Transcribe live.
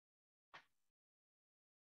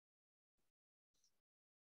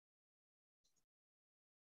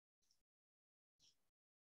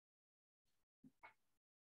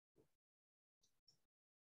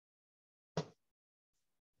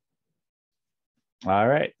All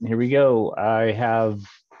right, here we go. I have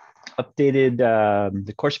updated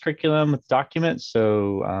the course curriculum with documents.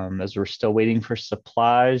 So as we're still waiting for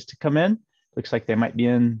supplies to come in, looks like they might be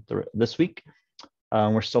in this week.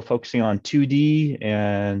 We're still focusing on 2D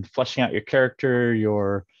and fleshing out your character,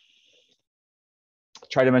 your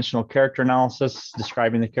tridimensional character analysis,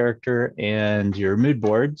 describing the character, and your mood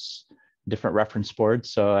boards, different reference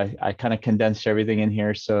boards. So I kind of condensed everything in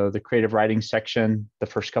here. So the creative writing section, the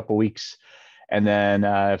first couple weeks, and then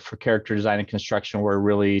for character design and construction, we're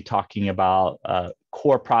really talking about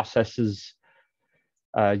core processes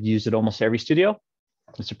used at almost every studio.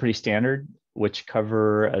 It's a pretty standard, which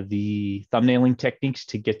cover the thumbnailing techniques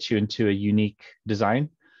to get you into a unique design.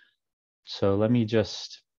 So let me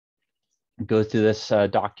just go through this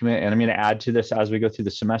document, and I'm going to add to this as we go through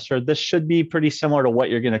the semester. This should be pretty similar to what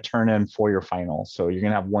you're going to turn in for your final. So you're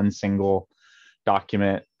going to have one single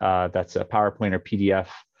document that's a PowerPoint or PDF.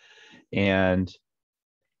 And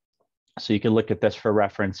so you can look at this for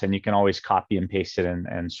reference, and you can always copy and paste it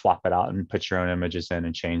and swap it out and put your own images in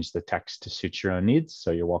and change the text to suit your own needs.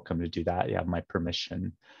 So you're welcome to do that. You have my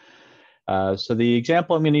permission. So the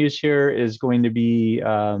example I'm going to use here is going to be,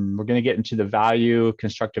 we're going to get into the value,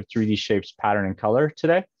 constructive 3D shapes, pattern, and color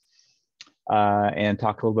today, and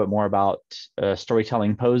talk a little bit more about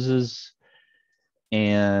storytelling poses.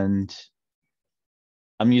 And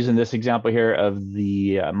I'm using this example here of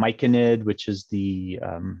the myconid, which is the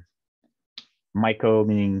myco,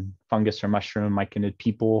 meaning fungus or mushroom, myconid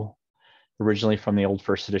people, originally from the old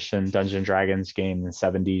first edition Dungeons and Dragons game in the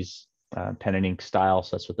 70s. Pen and ink style.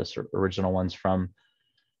 So that's what this original one's from.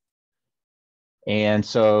 And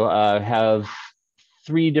so have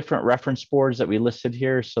three different reference boards that we listed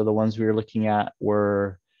here. So the ones we were looking at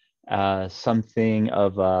were something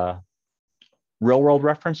of a real world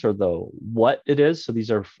reference, or the what it is. So these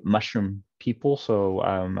are mushroom people. So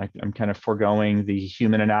I'm kind of foregoing the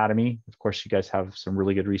human anatomy. Of course, you guys have some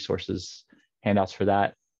really good resources, handouts for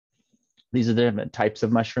that. These are the different types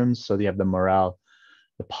of mushrooms. So you have the morel,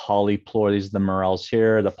 the polyplore. These are the morels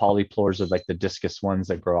here. The polyplores are like the discus ones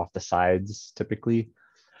that grow off the sides typically.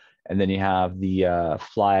 And then you have the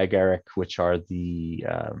fly agaric, which are the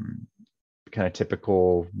kind of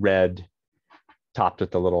typical red, topped with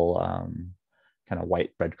the little kind of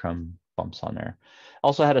white breadcrumb bumps on there.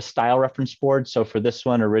 Also had a style reference board. So for this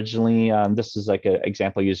one originally, this is like an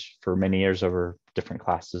example used for many years over different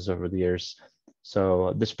classes over the years.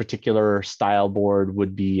 So this particular style board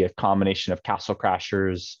would be a combination of Castle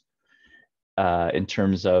Crashers in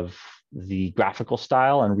terms of the graphical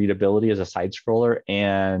style and readability as a side scroller,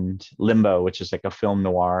 and Limbo, which is like a film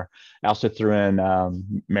noir. I also threw in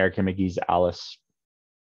American McGee's Alice.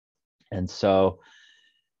 And so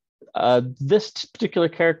this particular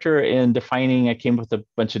character, in defining, I came up with a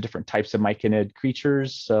bunch of different types of myconid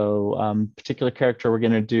creatures. So particular character we're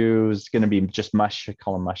going to do is going to be just Mush. I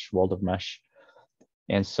call him Mush, World of Mush.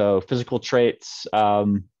 And so physical traits,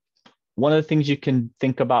 one of the things you can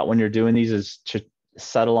think about when you're doing these is to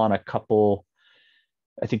settle on a couple.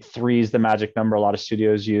 I think 3 is the magic number a lot of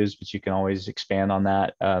studios use, but you can always expand on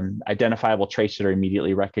that. Identifiable traits that are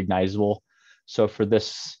immediately recognizable. So for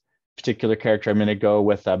this particular character, I'm going to go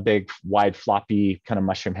with a big, wide, floppy kind of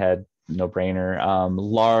mushroom head, no brainer.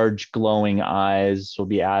 Large glowing eyes will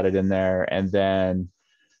be added in there, and then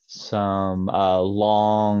some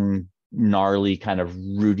long, gnarly, kind of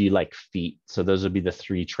Rudy like feet. So those would be the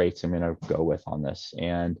 3 traits I'm going to go with on this.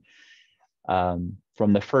 And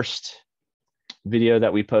from the first video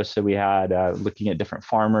that we posted, we had looking at different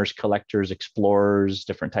farmers, collectors, explorers,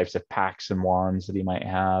 different types of packs and wands that he might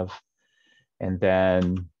have. And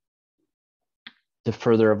then to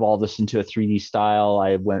further evolve this into a 3D style,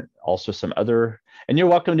 I went also some other, and you're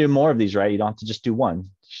welcome to do more of these, right? You don't have to just do one.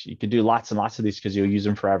 You can do lots and lots of these because you'll use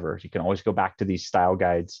them forever. You can always go back to these style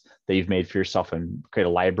guides that you've made for yourself and create a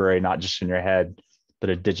library, not just in your head,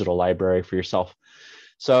 but a digital library for yourself.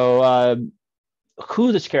 So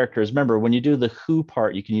who this character is, remember, when you do the who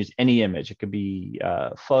part, you can use any image. It could be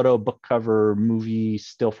a photo, book cover, movie,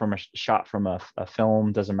 still from a shot from a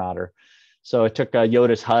film, doesn't matter. So I took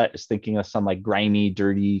Yoda's hut, is thinking of some like grimy,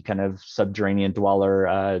 dirty kind of subterranean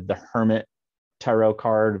dweller. The Hermit tarot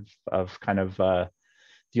card of kind of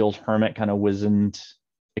the old hermit, kind of wizened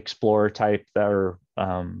explorer type that are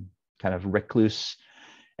kind of recluse.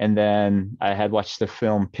 And then I had watched the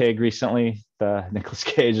film Pig recently. The Nicolas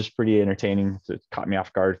Cage is pretty entertaining. It caught me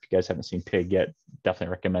off guard. If you guys haven't seen Pig yet,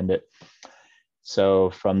 definitely recommend it. So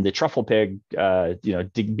from the truffle pig,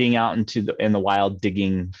 being out in the wild,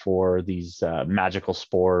 digging for these magical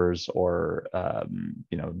spores, or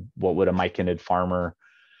what would a myconid farmer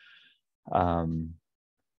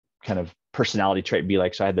kind of personality trait be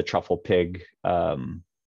like. So I had the truffle pig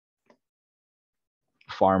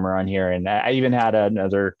farmer on here, and I even had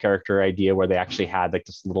another character idea where they actually had like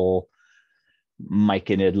this little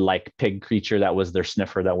myconid like pig creature that was their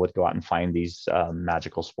sniffer that would go out and find these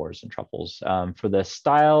magical spores and truffles. For the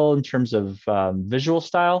style, in terms of visual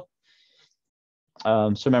style,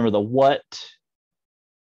 so remember the what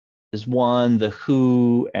is 1, the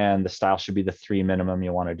who, and the style should be the 3 minimum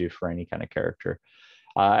you want to do for any kind of character.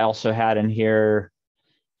 I also had in here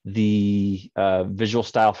the visual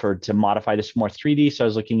style to modify this more 3D. So I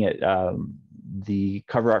was looking at the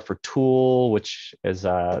cover art for Tool, which is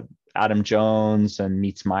Adam Jones and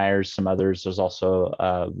Meets Myers, some others. There's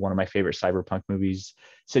also one of my favorite cyberpunk movies,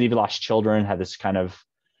 City of Lost Children, had this kind of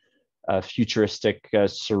futuristic,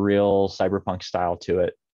 surreal cyberpunk style to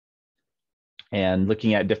it. And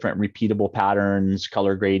looking at different repeatable patterns,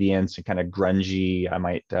 color gradients, and kind of grungy, I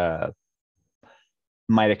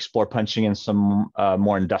might explore punching in some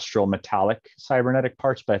more industrial metallic cybernetic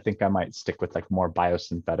parts, but I think I might stick with like more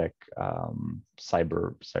biosynthetic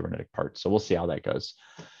cybernetic parts. So we'll see how that goes.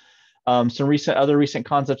 Some other recent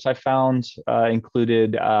concepts I found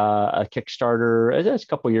included a Kickstarter. It's a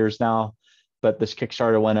couple years now, but this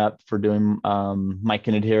Kickstarter went up for doing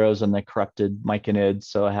Myconid heroes and the corrupted Myconid.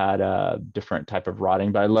 So I had a different type of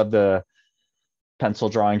rotting, but I love the pencil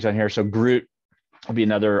drawings on here. So Groot will be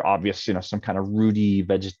another obvious, some kind of rooty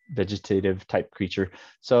vegetative type creature.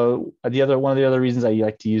 So one of the other reasons I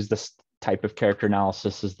like to use this type of character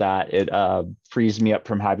analysis is that it frees me up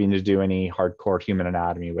from having to do any hardcore human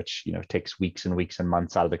anatomy, which takes weeks and weeks and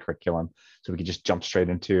months out of the curriculum. So we can just jump straight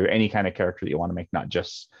into any kind of character that you want to make, not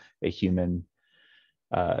just a human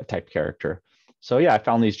type character. So yeah, I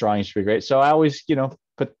found these drawings to be great. So I always,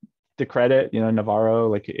 put the credit, Navarro,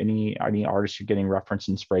 like any artist you're getting reference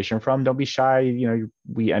inspiration from, don't be shy.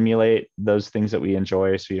 We emulate those things that we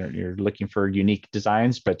enjoy. So you're looking for unique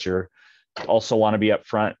designs, but you're also want to be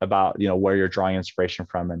upfront about where you're drawing inspiration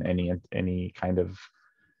from, and any kind of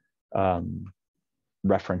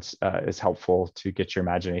reference is helpful to get your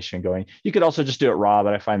imagination going. You could also just do it raw,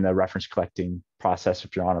 but I find the reference collecting process,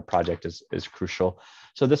 if you're on a project, is crucial.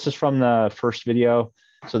 So this is from the first video.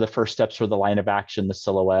 So the first steps were the line of action, the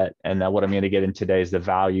silhouette, and what I'm going to get in today is the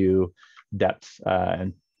value, depth,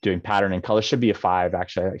 and doing pattern and color. Should be a 5,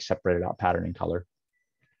 actually. I separated out pattern and color.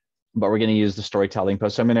 But we're going to use the storytelling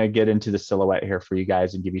post. So I'm going to get into the silhouette here for you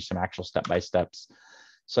guys and give you some actual step-by-steps.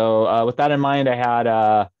 So with that in mind, I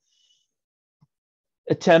had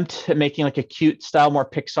attempt at making like a cute style, more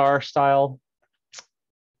Pixar style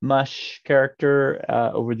mush character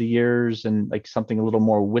over the years, and like something a little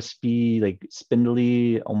more wispy, like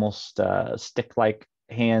spindly, almost stick-like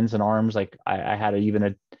hands and arms. Like I had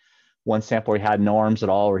even one sample where he had no arms at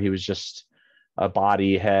all, where he was just a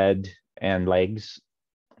body, head, and legs.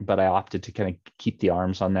 But I opted to kind of keep the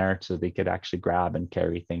arms on there so they could actually grab and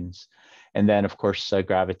carry things. And then, of course,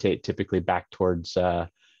 gravitate typically back towards a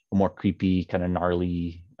more creepy, kind of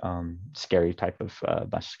gnarly, scary type of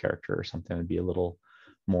mush character, or something that would be a little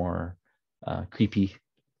more creepy,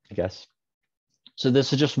 I guess. So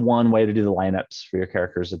this is just one way to do the lineups for your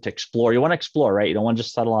characters, and to explore. You want to explore, right? You don't want to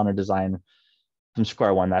just settle on a design from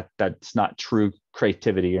square one. That's not true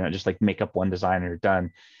creativity. You're not just like make up one design and you're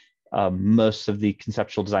done. Most of the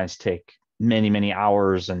conceptual designs take many, many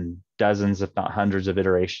hours and dozens, if not hundreds, of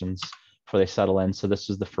iterations before they settle in. So this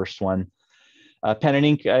is the first one. Pen and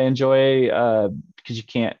ink I enjoy because you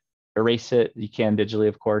can't erase it. You can digitally,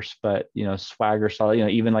 of course, but Swagger solid.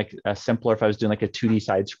 Even like a simpler, if I was doing like a 2D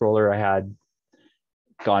side scroller, I had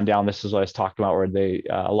gone down. This is what I was talking about, where they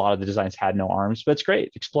a lot of the designs had no arms, but it's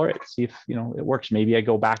great. Explore it, see if it works. Maybe I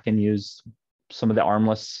go back and use some of the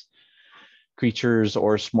armless creatures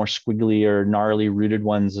or more squiggly or gnarly rooted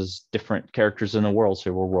ones as different characters in the world.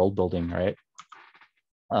 So we're world building, right?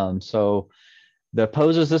 So the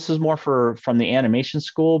poses, this is more from the animation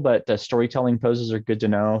school, but the storytelling poses are good to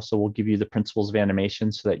know. So we'll give you the principles of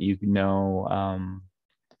animation so that you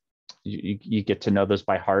you get to know those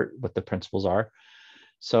by heart, what the principles are.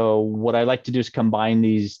 So what I like to do is combine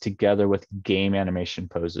these together with game animation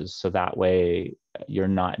poses. So that way you're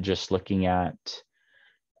not just looking at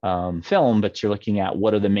film, but you're looking at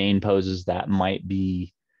what are the main poses that might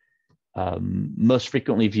be most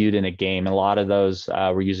frequently viewed in a game. And a lot of those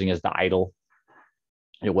we're using as the idle.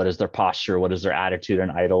 What is their posture? What is their attitude?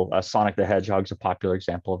 An idle. Sonic the Hedgehog is a popular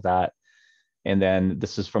example of that. And then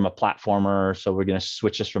this is from a platformer. So we're going to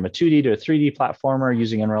switch this from a 2D to a 3D platformer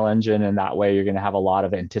using Unreal Engine. And that way you're going to have a lot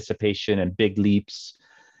of anticipation and big leaps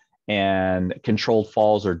and controlled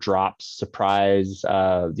falls or drops, surprise.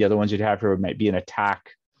 The other ones you'd have here might be an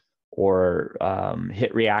attack or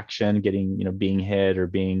hit reaction, getting, being hit or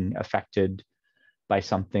being affected by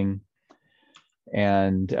something.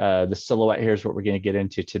 And the silhouette here is what we're going to get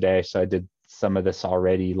into today. So I did some of this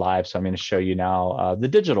already live. So I'm going to show you now the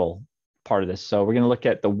digital part of this. So we're going to look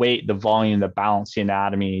at the weight, the volume, the balance, the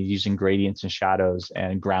anatomy, using gradients and shadows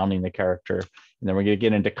and grounding the character. And then we're going to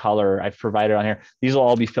get into color. I've provided on here. These will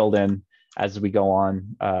all be filled in as we go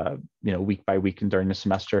on, week by week and during the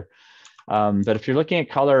semester. But if you're looking at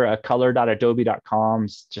color, color.adobe.com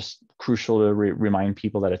is just crucial to remind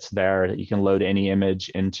people that it's there, that you can load any image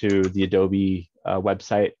into the Adobe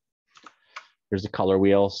website. There's a color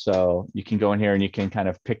wheel. So you can go in here and you can kind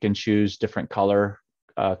of pick and choose different color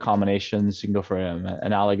combinations. You can go from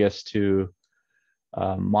analogous to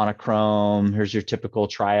monochrome. Here's your typical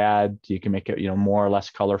triad. You can make it, more or less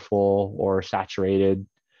colorful or saturated.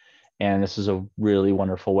 And this is a really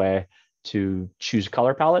wonderful way to choose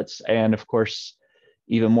color palettes. And of course,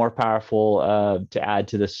 even more powerful to add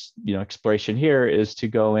to this, exploration here is to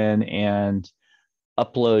go in and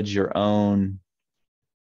upload your own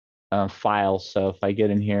files. So if I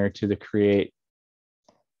get in here to the create,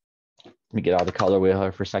 let me get out of the color wheel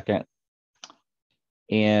here for a second.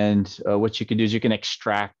 And what you can do is you can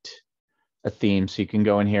extract a theme. So you can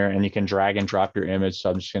go in here and you can drag and drop your image. So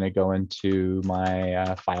I'm just going to go into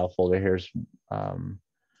my file folder. Here's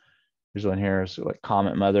one here, is like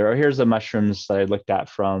Comet Mother. Or here's the mushrooms that I looked at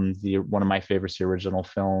from one of my favorites, the original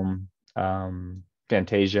film,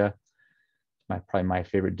 Fantasia. Probably my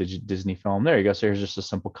favorite Disney film. There you go. So here's just a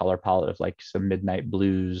simple color palette of like some midnight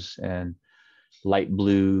blues and light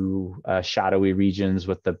blue, shadowy regions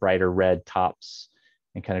with the brighter red tops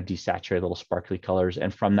and kind of desaturated little sparkly colors.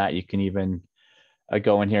 And from that, you can even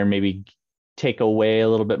go in here and maybe take away a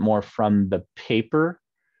little bit more from the paper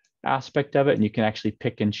aspect of it. And you can actually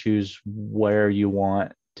pick and choose where you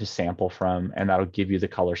want to sample from, and that'll give you the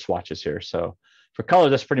color swatches here. So for color,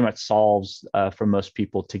 this pretty much solves for most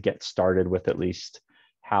people to get started with at least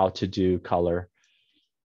how to do color.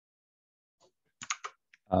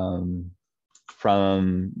 From,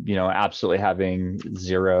 absolutely having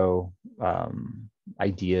zero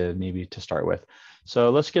idea maybe to start with.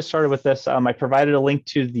 So let's get started with this. I provided a link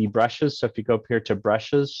to the brushes. So if you go up here to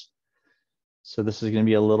brushes, so this is going to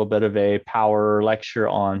be a little bit of a power lecture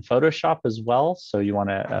on Photoshop as well. So you want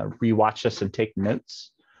to rewatch this and take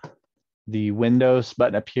notes. The Windows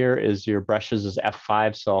button up here is your brushes is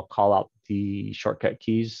F5. So I'll call out the shortcut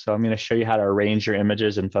keys. So I'm going to show you how to arrange your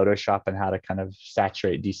images in Photoshop and how to kind of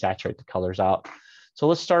saturate, desaturate the colors out. So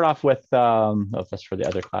let's start off with, that's for the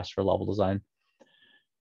other class for level design.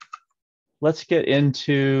 Let's get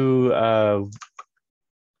into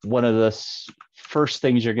one of the first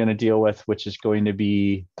things you're going to deal with, which is going to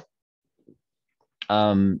be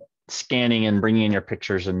scanning and bringing in your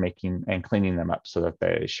pictures and making and cleaning them up so that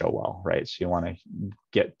they show well, right? So you want to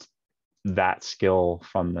get that skill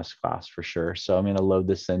from this class for sure. So I'm going to load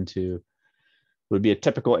this into, would be a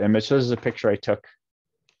typical image. So this is a picture I took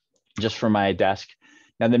just for my desk.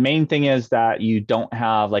 Now, the main thing is that you don't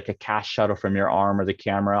have like a cast shuttle from your arm or the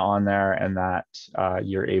camera on there, and that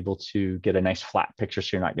you're able to get a nice flat picture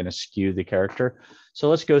so you're not going to skew the character. So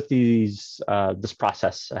let's go through this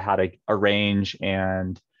process, how to arrange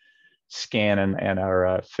and scan and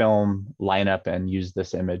our film lineup and use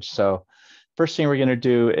this image. So first thing we're going to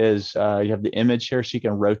do is you have the image here, so you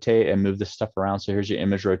can rotate and move this stuff around. So here's your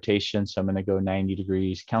image rotation. So I'm going to go 90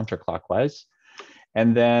 degrees counterclockwise.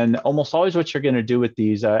 And then almost always what you're going to do with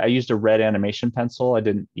these, I used a red animation pencil. I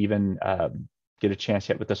didn't even get a chance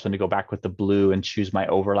yet with this one to go back with the blue and choose my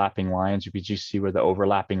overlapping lines. You can just see where the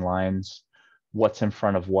overlapping lines, what's in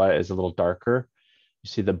front of what is a little darker. You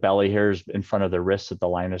see the belly here is in front of the wrist, that the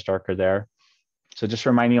line is darker there. So just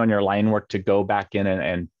reminding you on your line work to go back in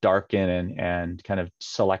and darken and kind of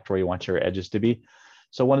select where you want your edges to be.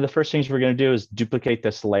 So one of the first things we're going to do is duplicate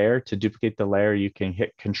this layer. To duplicate the layer, you can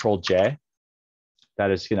hit Control-J. That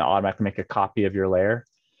is going to automatically make a copy of your layer.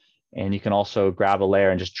 And you can also grab a layer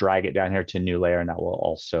and just drag it down here to a new layer, and that will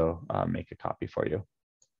also make a copy for you.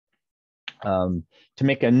 To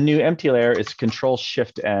make a new empty layer, it's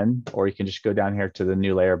Control-Shift-N, or you can just go down here to the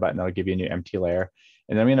new layer button. It'll give you a new empty layer.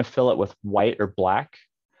 And then I'm going to fill it with white or black.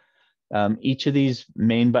 Each of these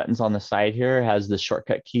main buttons on the side here has the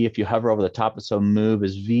shortcut key. If you hover over the top, so move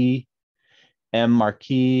is V, M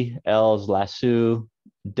marquee, L is lasso,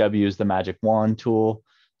 W is the magic wand tool.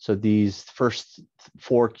 So these first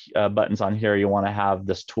four buttons on here, you want to have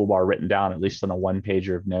this toolbar written down, at least on a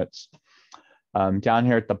one-pager of notes. Down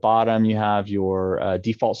here at the bottom, you have your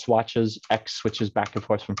default swatches. X switches back and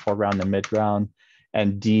forth from foreground to midground,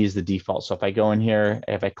 and D is the default. So if I go in here,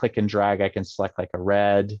 if I click and drag, I can select like a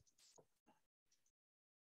red,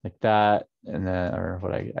 like that. And then, or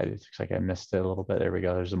what it looks like I missed it a little bit. There we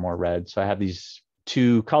go. There's a more red. So I have these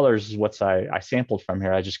two colors is what I sampled from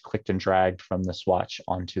here. I just clicked and dragged from the swatch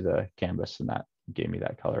onto the canvas, and that gave me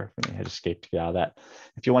that color. Let me hit escape to get out of that.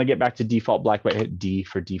 If you want to get back to default black, white, hit D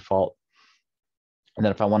for default. And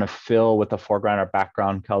then if I want to fill with the foreground or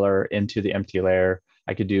background color into the empty layer,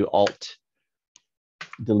 I could do Alt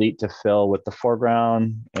delete to fill with the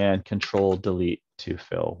foreground and Control delete to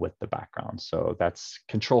fill with the background. So that's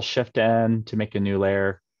Control Shift N to make a new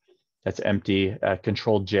layer that's empty,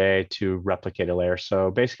 Control J to replicate a layer. So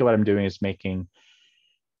basically what I'm doing is making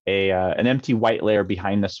an empty white layer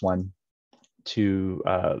behind this one to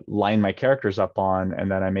line my characters up on, and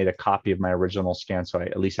then I made a copy of my original scan, so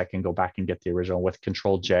at least I can go back and get the original with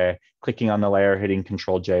Control J. Clicking on the layer, hitting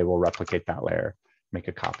Control J will replicate that layer, make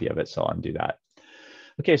a copy of it, so I'll undo that.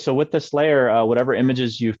 Okay, so with this layer, whatever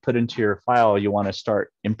images you've put into your file, you want to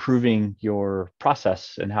start improving your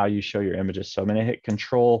process and how you show your images. So I'm going to hit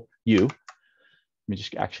Control U. Let me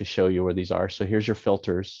just actually show you where these are. So here's your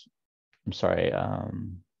filters. I'm sorry.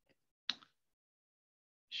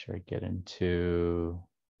 Should I get into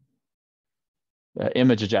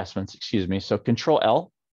image adjustments? Excuse me. So Control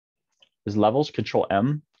L is levels. Control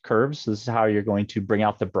M curves. This is how you're going to bring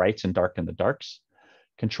out the brights and darken the darks.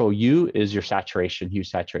 Control U is your saturation, hue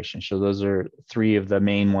saturation. So those are three of the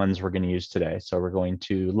main ones we're going to use today. So we're going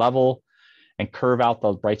to level and curve out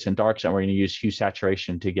the brights and darks, and we're going to use hue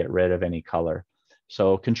saturation to get rid of any color.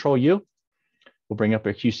 So Control U will bring up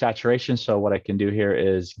a hue saturation. So what I can do here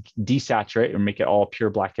is desaturate and make it all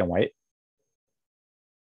pure black and white.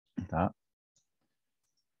 Like that.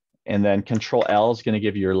 And then Control L is going to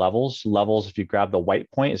give you your levels. Levels, if you grab the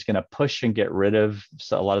white point, is going to push and get rid of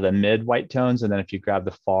a lot of the mid white tones. And then if you grab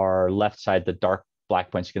the far left side, the dark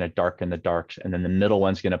black point is going to darken the darks. And then the middle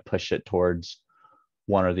one's going to push it towards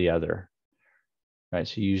one or the other. Right.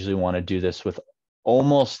 So you usually want to do this with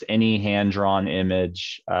almost any hand-drawn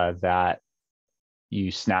image that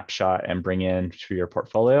you snapshot and bring in to your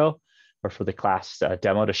portfolio or for the class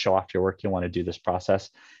demo to show off your work. You want to do this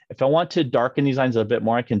process. If I want to darken these lines a bit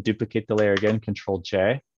more, I can duplicate the layer again, Control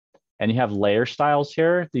J. And you have layer styles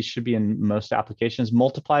here. These should be in most applications.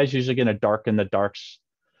 Multiply is usually going to darken the darks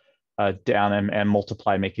down and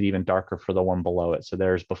multiply, make it even darker for the one below it. So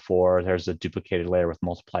there's before, there's a duplicated layer with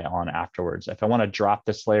multiply on afterwards. If I want to drop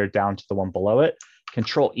this layer down to the one below it,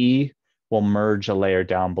 Control E will merge a layer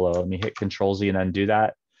down below. Let me hit Control Z and undo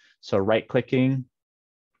that. So right clicking,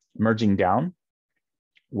 merging down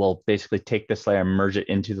will basically take this layer and merge it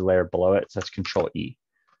into the layer below it. So that's Control E.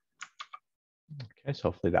 Okay, so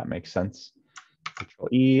hopefully that makes sense. Control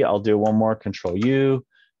E, I'll do one more, Control U.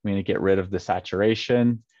 I'm going to get rid of the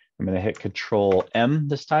saturation. I'm going to hit Control M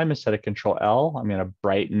this time instead of Control L. I'm going to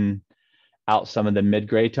brighten out some of the mid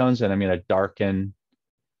gray tones, and I'm going to darken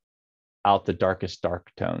out the darkest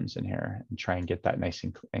dark tones in here and try and get that nice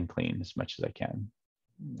and clean as much as I can.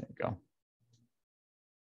 There you go.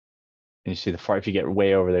 And you see the far, if you get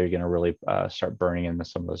way over there, you're going to really start burning into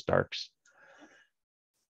some of those darks.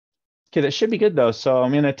 Okay, that should be good though. So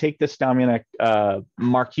I'm going to take this down. I'm going to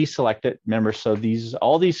marquee select it. Remember, so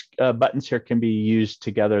all these buttons here can be used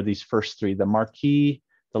together. These first three, the marquee,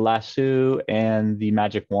 the lasso, and the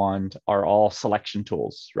magic wand are all selection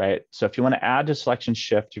tools, right? So if you want to add to selection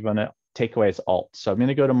shift, you're going to take away its alt. So I'm going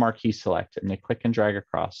to go to marquee select. I'm going to click and drag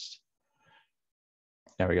across.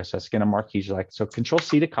 There we go. So that's going to marquee select. So Control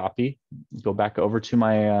C to copy. Go back over to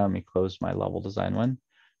my, let me close my level design one.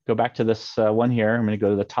 Go back to this one here. I'm going to go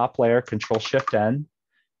to the top layer, Control Shift N,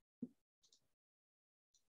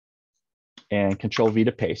 and Control V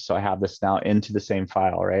to paste. So I have this now into the same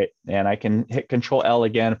file, right? And I can hit Control L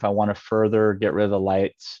again if I want to further get rid of the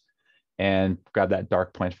lights and grab that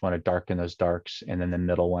dark point if I want to darken those darks. And then the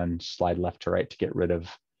middle one, slide left to right to get rid of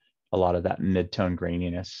a lot of that mid-tone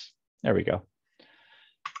graininess. There we go.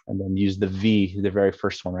 And then use the V, the very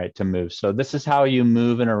first one, right, to move. So this is how you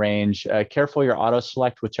move and arrange. Careful your auto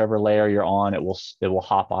select, whichever layer you're on, it will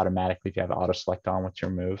hop automatically if you have auto select on with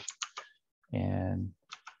your move. And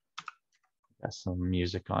got some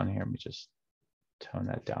music on here. Let me just tone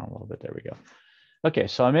that down a little bit. There we go. Okay,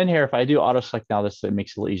 so I'm in here. If I do auto select now, it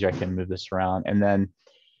makes it a little easier. I can move this around. And then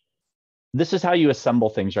this is how you assemble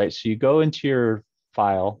things, right? So you go into your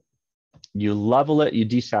file, you level it, you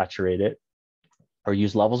desaturate it, or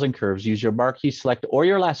use levels and curves, use your marquee select or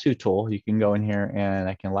your lasso tool. You can go in here and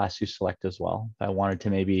I can lasso select as well. If I wanted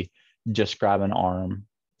to maybe just grab an arm,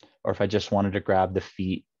 or if I just wanted to grab the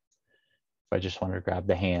feet, if I just wanted to grab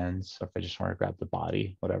the hands, or if I just wanted to grab the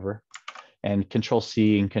body, whatever. And Control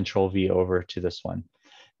C and Control V over to this one.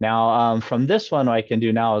 Now, from this one, what I can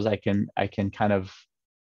do now is I can kind of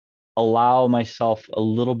allow myself a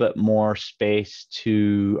little bit more space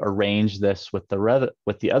to arrange this with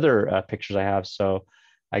the other pictures I have. So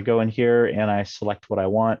I go in here and I select what I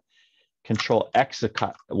want. Control X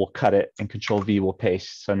will cut it, and Control V will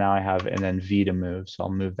paste. So now I have, and then V to move. So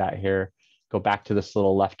I'll move that here, go back to this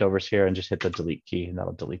little leftovers here and just hit the delete key, and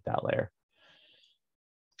that'll delete that layer.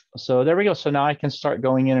 So there we go. So now I can start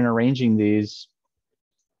going in and arranging these.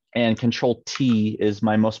 And Control T is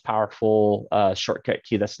my most powerful shortcut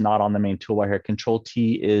key that's not on the main toolbar here. Control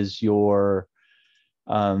T is your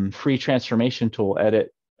free transformation tool,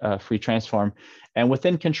 edit free transform. And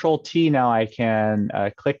within Control T now I can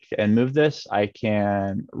click and move this. I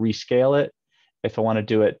can rescale it if I want to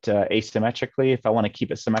do it asymmetrically. If I want to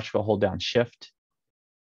keep it symmetrical, hold down Shift,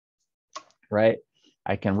 right?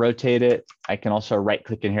 I can rotate it. I can also right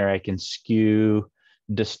click in here. I can skew,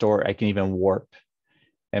 distort. I can even warp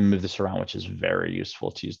and move this around, which is very useful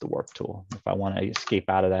to use the warp tool. If I want to escape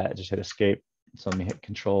out of that, just hit escape. So let me hit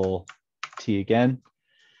Control T again,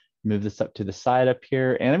 move this up to the side up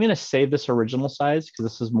here. And I'm going to save this original size because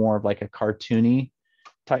this is more of like a cartoony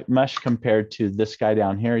type mesh compared to this guy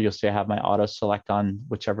down here. You'll see I have my auto select on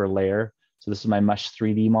whichever layer. So this is my mesh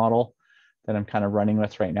 3D model that I'm kind of running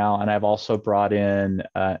with right now. And I've also brought in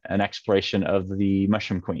an exploration of the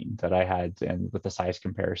Mushroom Queen that I had and with the size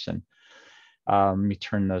comparison. Let me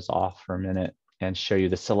turn those off for a minute and show you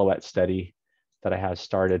the silhouette study that I have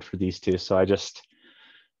started for these two. So I just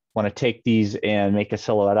want to take these and make a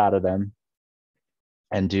silhouette out of them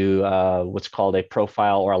and do what's called a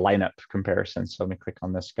profile or a lineup comparison. So let me click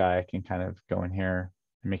on this guy. I can kind of go in here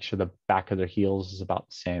and make sure the back of their heels is about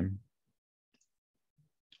the same.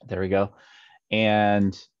 There we go.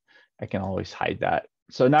 And I can always hide that.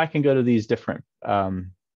 So now I can go to these different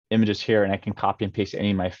images here and I can copy and paste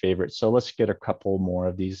any of my favorites. So let's get a couple more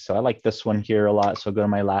of these. So I like this one here a lot. So I'll go to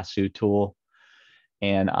my lasso tool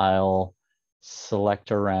and I'll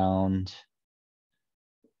select around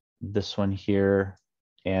this one here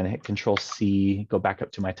and hit Control C, go back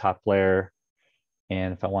up to my top layer.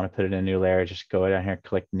 And if I want to put it in a new layer, just go down here,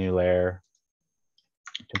 click new layer,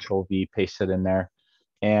 Control V, paste it in there,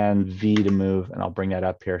 and V to move, and I'll bring that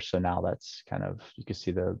up here. So now that's kind of, you can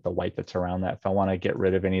see the white that's around that. If I want to get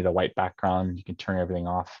rid of any of the white background, you can turn everything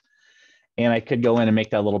off. And I could go in and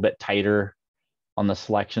make that a little bit tighter on the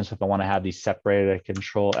selection. So if I want to have these separated, I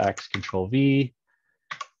Control X, Control V,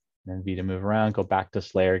 and then V to move around, go back to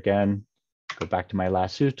this layer again, go back to my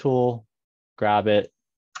lasso tool, grab it,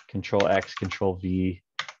 Control X, Control V,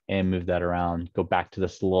 and move that around, go back to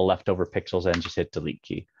this little leftover pixels and just hit delete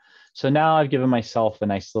key. So now I've given myself a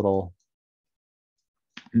nice little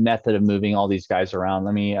method of moving all these guys around.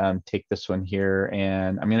 Let me take this one here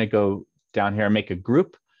and I'm going to go down here and make a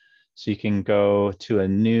group. So you can go to a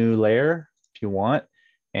new layer if you want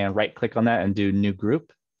and right click on that and do new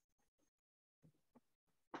group.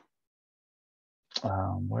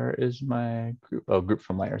 Where is my group? Oh, group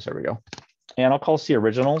from layers. There we go. And I'll call C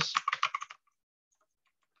originals.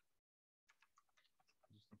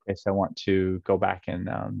 In case I want to go back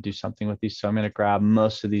and do something with these. So I'm going to grab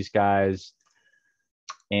most of these guys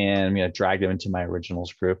and I'm going to drag them into my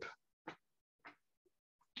originals group.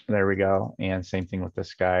 There we go. And same thing with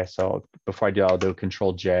this guy. So before I do, I'll do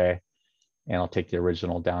Control J and I'll take the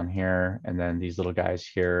original down here. And then these little guys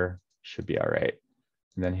here should be all right.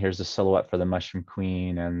 And then here's the silhouette for the Mushroom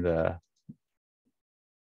Queen and the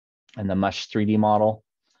Mush 3D model,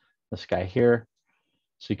 this guy here.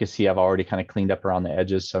 So you can see I've already kind of cleaned up around the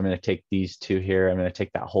edges. So I'm going to take these two here. I'm going to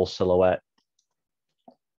take that whole silhouette,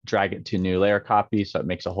 drag it to new layer copy. So it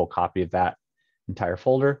makes a whole copy of that entire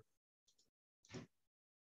folder.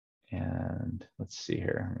 And let's see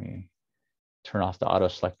here. Let me turn off the auto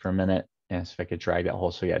select for a minute. And so if I could drag that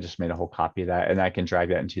whole, so yeah, I just made a whole copy of that. And I can drag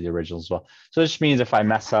that into the original as well. So this just means if I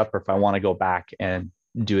mess up or if I want to go back and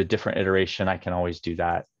do a different iteration, I can always do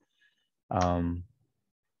that.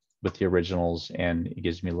 With the originals, and it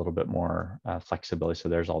gives me a little bit more flexibility. So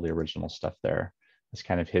there's all the original stuff there. It's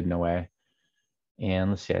kind of hidden away.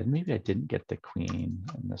 And let's see, maybe I didn't get the queen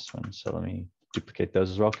in this one. So let me duplicate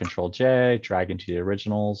those as well. Control J, drag into the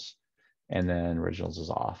originals, and then originals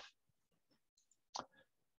is off.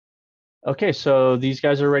 Okay, so these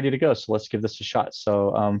guys are ready to go. So let's give this a shot.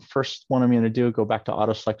 So first one I'm going to do, go back to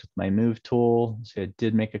auto select with my move tool. So I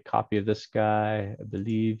did make a copy of this guy. I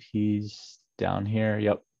believe he's down here.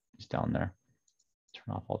 Yep. Down there.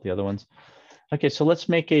 Turn off all the other ones. Okay, so let's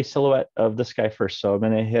make a silhouette of this guy first. So I'm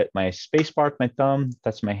going to hit my space bar with my thumb.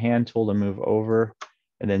 That's my hand tool to move over,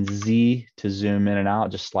 and then Z to zoom in and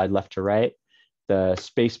out. Just slide left to right. The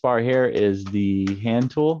space bar here is the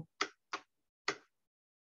hand tool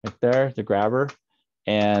right there, the grabber,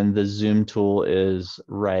 And the zoom tool is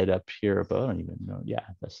right up here above. I don't even know. Yeah,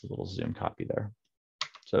 that's a little zoom copy there.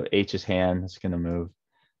 So H is hand, it's gonna move.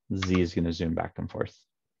 Z is gonna zoom back and forth.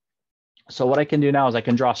 So what I can do now is I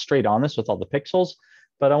can draw straight on this with all the pixels,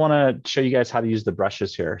 but I wanna show you guys how to use the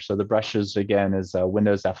brushes here. So the brushes again is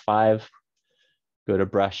Windows F5. Go to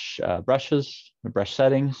brushes, brush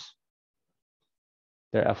settings.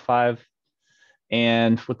 There, F5.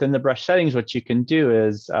 And within the brush settings, what you can do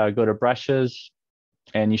is go to brushes,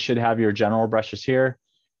 and you should have your general brushes here.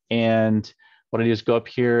 And what I do is go up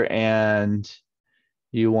here and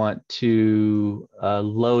you want to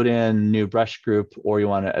load in new brush group, or you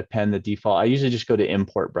want to append the default. I usually just go to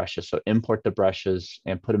import brushes. So import the brushes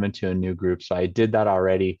and put them into a new group. So I did that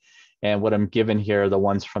already. And what I'm given here are the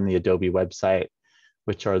ones from the Adobe website,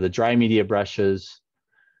 which are the dry media brushes.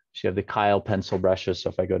 So you have the Kyle pencil brushes. So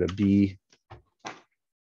if I go to B,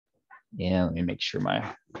 and let me make sure my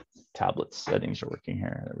tablet settings are working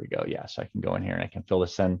here. There we go. Yeah, so I can go in here and I can fill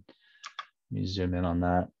this in. Let me zoom in on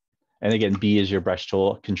that. And again, B is your brush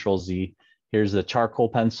tool, Control Z. Here's the charcoal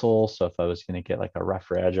pencil. So if I was gonna get like a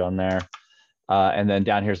rougher edge on there. And then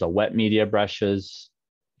down here's the wet media brushes,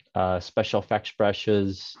 special effects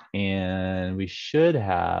brushes, and we should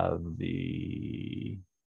have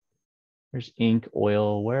there's ink,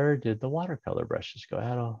 oil. Where did the watercolor brushes go? I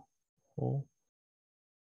had a whole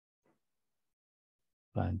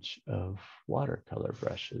bunch of watercolor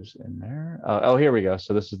brushes in there. Oh, here we go.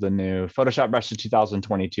 So this is the new Photoshop brushes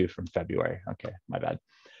 2022 from February. Okay, my bad.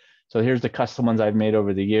 So here's the custom ones I've made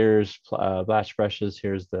over the years, Blash brushes.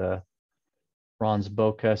 Here's the bronze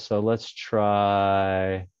bokeh. So let's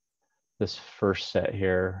try this first set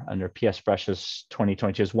here under PS Brushes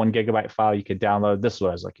 2022. It's 1 GB file you could download. This is what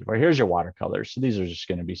I was looking for. Here's your watercolors. So these are just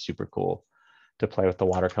going to be super cool to play with the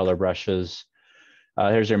watercolor brushes.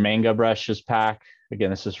 Here's your manga brushes pack. Again,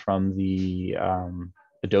 this is from the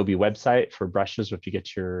Adobe website for brushes if you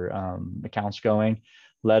get your accounts going.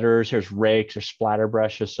 Letters, here's rakes or splatter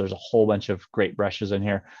brushes. So there's a whole bunch of great brushes in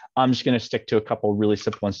here. I'm just going to stick to a couple really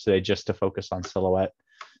simple ones today just to focus on silhouette.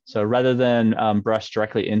 So rather than brush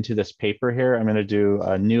directly into this paper here, I'm going to do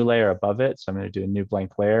a new layer above it. So I'm going to do a new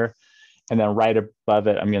blank layer. And then right above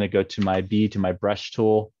it, I'm going to go to my B, to my brush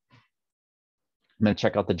tool. I'm going to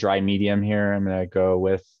check out the dry medium here. I'm going to go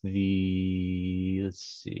with the,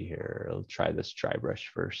 let's see here. I'll try this dry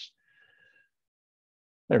brush first.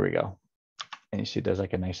 There we go. And you see it does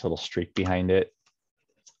like a nice little streak behind it.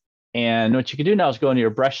 And what you can do now is go into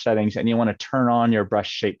your brush settings and you want to turn on your brush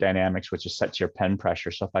shape dynamics, which is set to your pen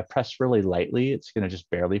pressure. So if I press really lightly, it's going to just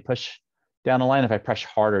barely push down a line. If I press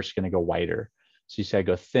harder, it's going to go wider. So you say I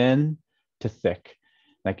go thin to thick,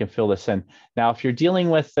 and I can fill this in. Now, if you're dealing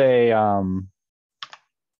with a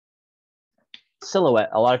silhouette,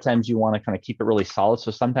 a lot of times you want to kind of keep it really solid.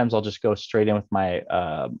 So sometimes I'll just go straight in with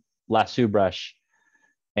my lasso brush,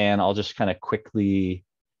 and I'll just kind of quickly,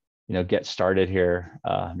 get started here.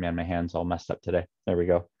 Man, my hand's all messed up today. There we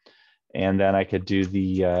go. And then I could do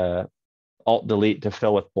the Alt Delete to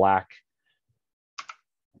fill with black.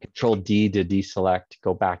 Control D to deselect,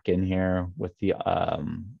 go back in here with the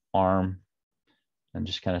arm and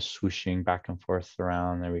just kind of swooshing back and forth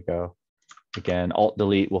around. There we go. Again, Alt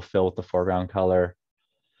Delete will fill with the foreground color.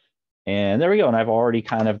 And there we go. And I've already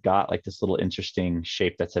kind of got like this little interesting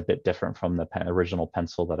shape that's a bit different from the original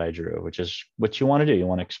pencil that I drew, which is what you want to do. You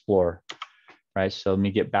want to explore, right? So let me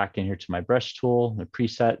get back in here to my brush tool, the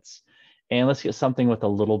presets, and let's get something with a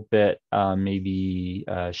little bit maybe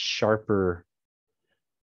sharper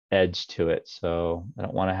edge to it. So I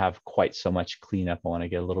don't want to have quite so much cleanup. I want to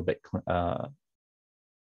get a little bit,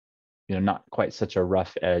 not quite such a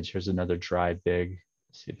rough edge. Here's another dry big.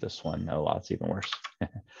 Let's see if this one, oh, wow, it's even worse.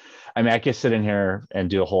 I mean, I could sit in here and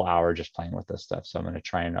do a whole hour just playing with this stuff. So I'm going to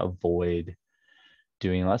try and avoid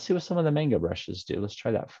doing, let's see what some of the manga brushes do. Let's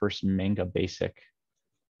try that first manga basic.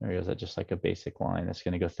 There goes, that just like a basic line. That's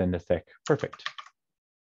going to go thin to thick. Perfect.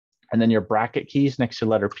 And then your bracket keys next to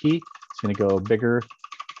letter P, it's going to go bigger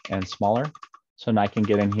and smaller. So now I can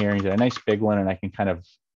get in here and get a nice big one, and I can kind of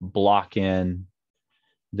block in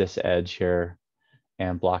this edge here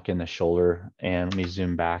and block in the shoulder. And let me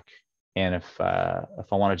zoom back. And if I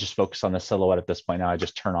want to just focus on the silhouette at this point now, I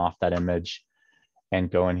just turn off that image and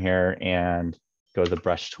go in here and go to the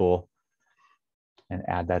brush tool and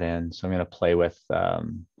add that in. So I'm going to play with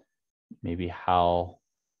maybe how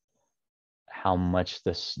much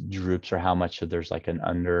this droops, or how much of there's like an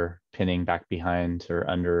underpinning back behind, or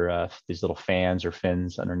under these little fans or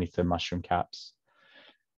fins underneath the mushroom caps.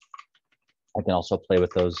 I can also play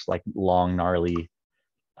with those like long, gnarly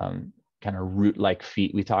kind of root-like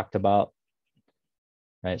feet we talked about.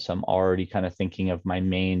 right? So I'm already kind of thinking of my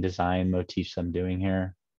main design motifs I'm doing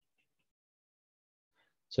here.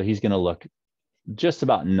 So he's going to look just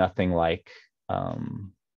about nothing like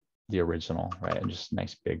the original, right? And just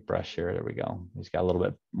nice big brush here. There we go. He's got a little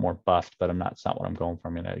bit more buffed, but it's not what I'm going for.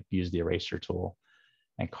 I'm going to use the eraser tool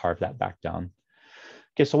and carve that back down.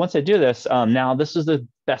 Okay, so once I do this, now this is the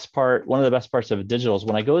best part. One of the best parts of digital is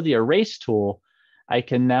when I go to the erase tool, I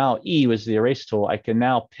can now, E was the erase tool, I can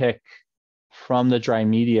now pick from the dry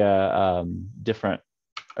media different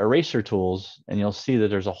eraser tools, and you'll see that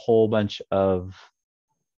there's a whole bunch of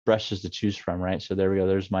brushes to choose from, right? So there we go,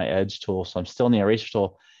 there's my edge tool. So I'm still in the eraser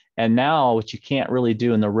tool. And now what you can't really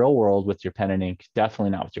do in the real world with your pen and ink, definitely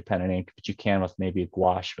not with your pen and ink, but you can with maybe a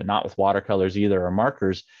gouache, but not with watercolors either or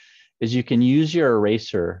markers, is you can use your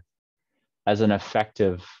eraser as an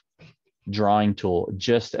effective drawing tool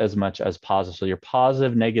just as much as positive. So your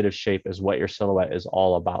positive negative shape is what your silhouette is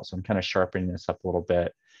all about. So I'm kind of sharpening this up a little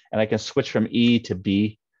bit, and I can switch from E to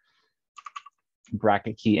B,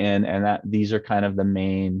 bracket key in, and these are kind of the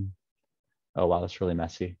main. Oh wow, that's really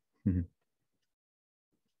messy. So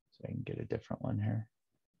I can get a different one here.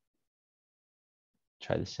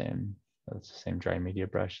 Try the same. That's the same dry media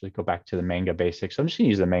brush. Let's go back to the manga basic. So I'm just gonna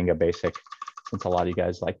use the manga basic since a lot of you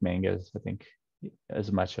guys like mangas, I think,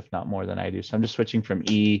 as much, if not more than I do. So I'm just switching from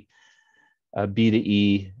B to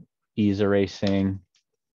E. E is erasing.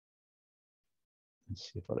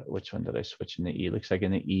 Let's see which one did I switch in the E. Looks like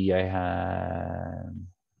in the E I had,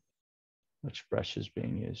 which brush is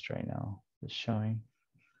being used right now? It's showing.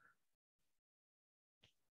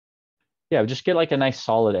 Yeah, just get like a nice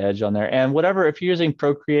solid edge on there. And whatever, if you're using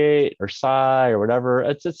Procreate or Psi or whatever,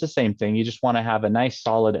 it's the same thing. You just want to have a nice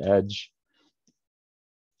solid edge.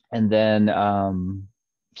 And then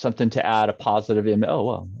something to add a positive image. Oh,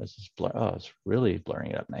 well, this is blur. Oh, it's really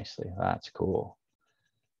blurring it up nicely. That's cool.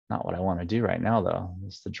 Not what I want to do right now, though.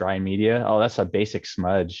 It's the dry media. Oh, that's a basic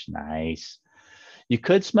smudge. Nice. You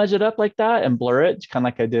could smudge it up like that and blur it, kind of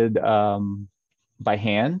like I did by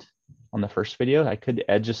hand on the first video. I could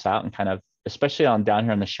edge this out and kind of, especially on down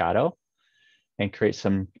here on the shadow, and create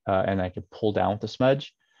some, and I could pull down with the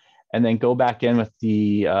smudge, and then go back in with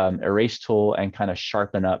the erase tool and kind of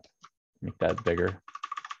sharpen up, make that bigger.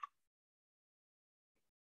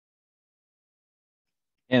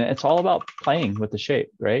 And it's all about playing with the shape,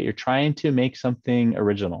 right? You're trying to make something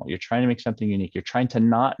original. You're trying to make something unique. You're trying to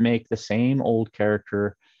not make the same old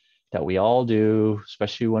character that we all do,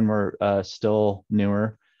 especially when we're still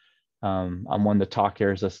newer. I'm one to talk here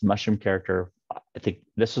as this mushroom character. I think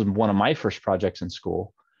this is one of my first projects in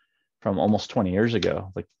school from almost 20 years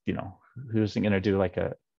ago. Like, you know, who isn't going to do like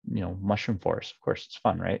a, you know, mushroom forest? Of course, it's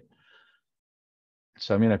fun, right?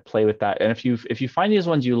 So I'm going to play with that. And if you find these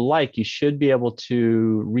ones you like, you should be able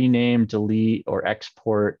to rename, delete, or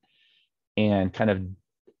export, and kind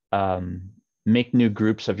of make new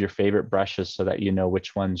groups of your favorite brushes so that you know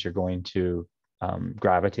which ones you're going to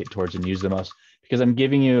gravitate towards and use the most. Because I'm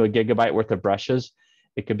giving you a gigabyte worth of brushes,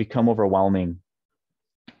 it could become overwhelming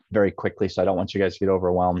very quickly. So I don't want you guys to get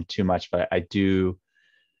overwhelmed too much, but I do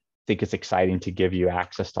think it's exciting to give you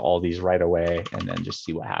access to all these right away and then just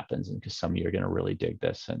see what happens. And because some of you are going to really dig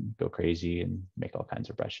this and go crazy and make all kinds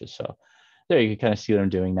of brushes. So there you can kind of see what I'm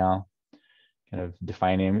doing now, kind of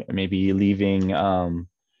defining, maybe leaving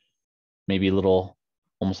maybe little,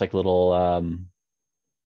 almost like little,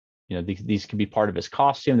 you know, these could be part of his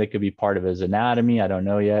costume. They could be part of his anatomy. I don't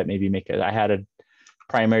know yet. Maybe make it, I had a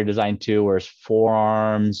primary design too, where his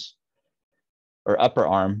forearms or upper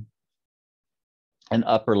arm and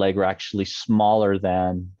upper leg were actually smaller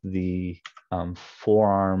than the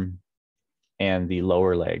forearm and the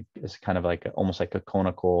lower leg. Is kind of like almost like a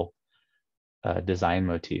conical design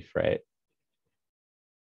motif, right?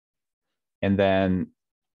 And then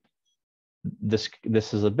this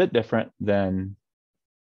is a bit different than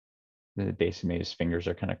the basically his fingers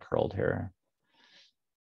are kind of curled here.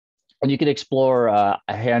 And you can explore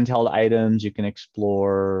handheld items. You can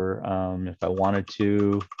explore, if I wanted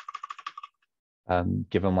to,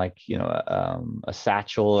 give them like, you know, a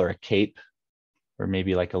satchel or a cape, or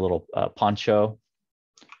maybe like a little poncho.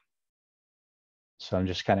 So I'm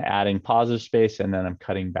just kind of adding positive space, and then I'm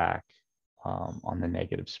cutting back on the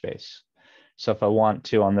negative space. So if I want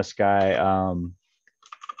to, on this guy,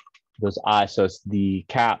 those eyes, so it's the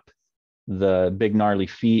cap, the big gnarly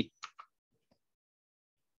feet,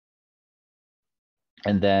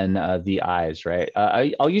 and then the eyes, right?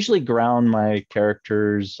 I'll usually ground my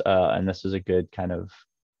characters, and this is a good kind of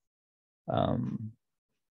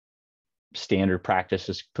standard practice.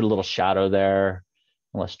 Just put a little shadow there.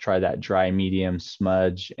 And let's try that dry medium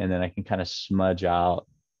smudge, and then I can kind of smudge out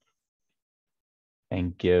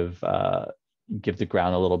and give give the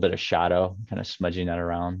ground a little bit of shadow, kind of smudging that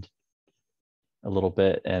around a little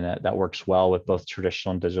bit. And that works well with both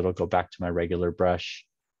traditional and digital. Go back to my regular brush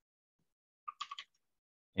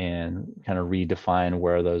and kind of redefine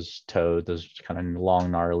where those toes, those kind of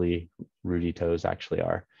long, gnarly, rooty toes actually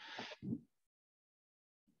are.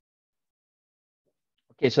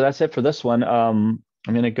 Okay, so that's it for this one. I'm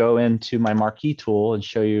going to go into my marquee tool and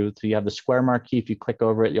show you. So you have the square marquee. If you click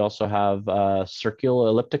over it, you also have a circular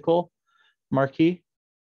elliptical marquee.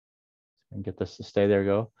 And get this to stay there.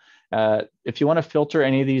 Go. If you want to filter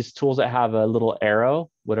any of these tools that have a little arrow,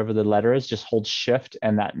 whatever the letter is, just hold Shift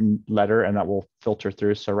and that letter, and that will filter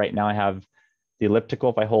through. So right now I have the elliptical.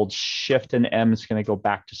 If I hold Shift and M, it's going to go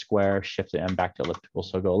back to square. Shift and M back to elliptical.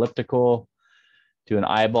 So go elliptical. Do an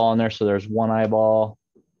eyeball in there. So there's one eyeball.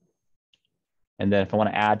 And then if I want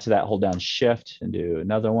to add to that, hold down Shift and do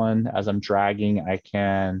another one. As I'm dragging, I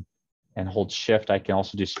can, and hold Shift. I can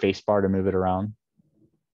also do spacebar to move it around.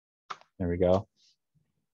 There we go.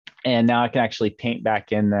 And now I can actually paint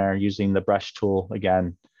back in there using the brush tool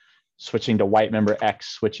again, switching to white. Remember, X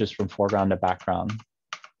switches from foreground to background.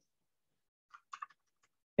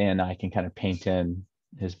 And I can kind of paint in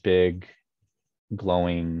his big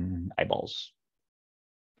glowing eyeballs.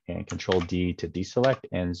 And Control D to deselect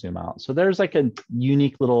and zoom out. So there's like a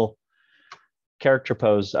unique little character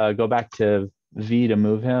pose. Go back to V to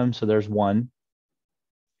move him. So there's one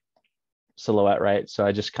silhouette, right? So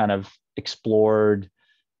I just kind of explored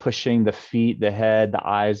pushing the feet, the head, the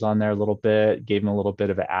eyes on there a little bit, gave him a little bit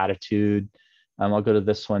of an attitude. I'll go to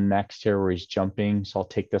this one next here where he's jumping. So I'll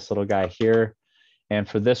take this little guy here. And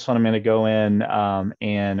for this one, I'm going to go in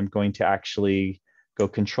and I'm going to actually go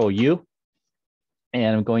Control U.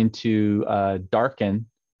 And I'm going to darken.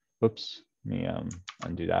 Whoops, let me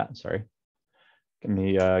undo that. Sorry. Let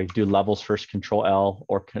me do levels first, Control L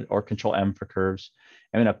or Control M for curves.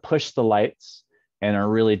 I'm going to push the lights and I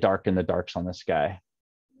really darken the darks on this guy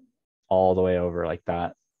all the way over like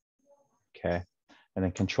that. Okay. And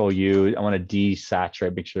then Control U. I want to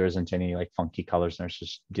desaturate, make sure there isn't any like funky colors. And it's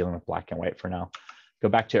just dealing with black and white for now. Go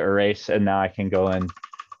back to erase. And now I can go in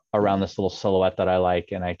around this little silhouette that I like,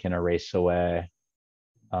 and I can erase away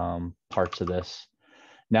parts of this.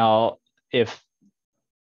 Now, if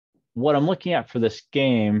what I'm looking at for this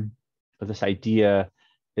game, for this idea,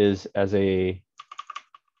 is as a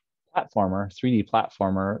platformer, 3D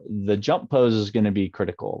platformer, the jump pose is going to be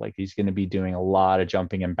critical. Like he's going to be doing a lot of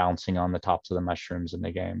jumping and bouncing on the tops of the mushrooms in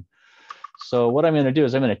the game. So what I'm going to do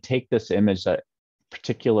is I'm going to take this image, that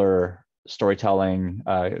particular storytelling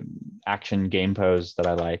action game pose that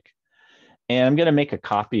I like, and I'm going to make a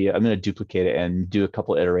copy. I'm going to duplicate it and do a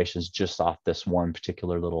couple of iterations just off this one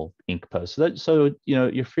particular little ink pose. So you know,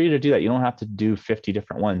 you're free to do that. You don't have to do 50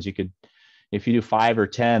 different ones. You could, if you do 5 or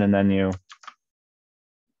 10, and then you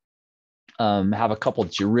have a couple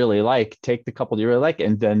that you really like, take the couple that you really like,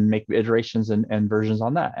 and then make iterations and versions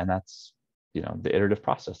on that. And that's, you know, the iterative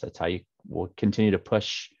process. That's how you will continue to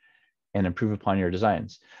push and improve upon your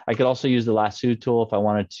designs. I could also use the lasso tool if I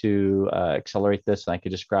wanted to accelerate this, and I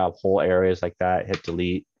could just grab whole areas like that, hit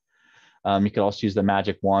delete. You could also use the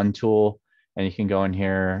magic wand tool, and you can go in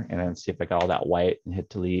here and then see if I got all that white and hit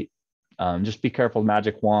delete. Just be careful,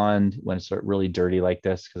 magic wand, when it's really dirty like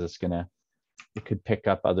this, because it could pick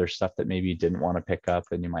up other stuff that maybe you didn't want to pick up,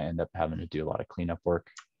 and you might end up having to do a lot of cleanup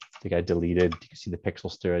work. I think I deleted, you can see the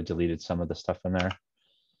pixels through, I deleted some of the stuff in there.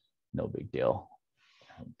 No big deal.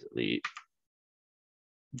 Delete.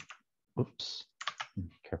 Oops.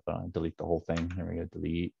 Careful, I delete the whole thing. There we go,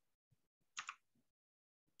 delete.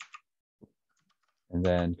 And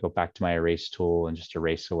then go back to my erase tool and just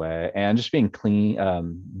erase away. And just being clean,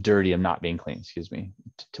 dirty, I'm not being clean, excuse me,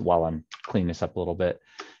 while I'm cleaning this up a little bit.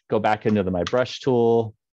 Go back into my brush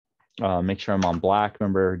tool, make sure I'm on black.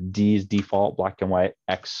 Remember, D is default, black and white,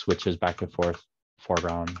 X switches back and forth,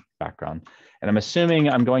 foreground, background. And I'm assuming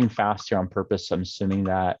I'm going fast here on purpose. I'm assuming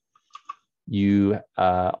that you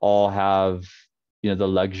all have, you know, the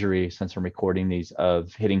luxury, since I'm recording these,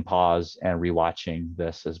 of hitting pause and rewatching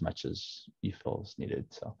this as much as you feel is needed.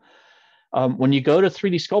 So when you go to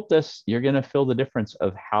 3D sculpt this, you're going to feel the difference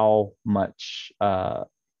of how much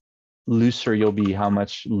looser you'll be,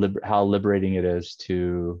 how liberating it is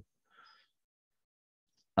to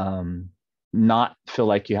not feel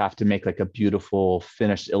like you have to make like a beautiful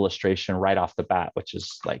finished illustration right off the bat, which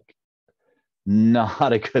is like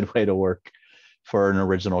not a good way to work for an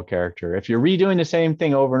original character. If you're redoing the same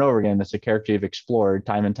thing over and over again, it's a character you've explored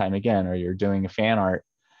time and time again, or you're doing a fan art,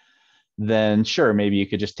 then sure, maybe you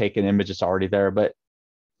could just take an image that's already there, but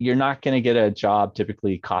you're not going to get a job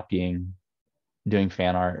typically doing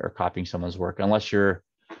fan art or copying someone's work, unless you're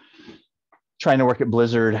trying to work at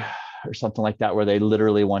Blizzard or something like that, where they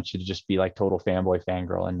literally want you to just be like total fanboy,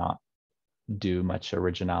 fangirl, and not do much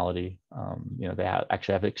originality. You know, they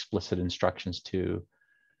actually have explicit instructions to,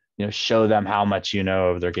 you know, show them how much you know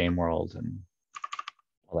of their game world and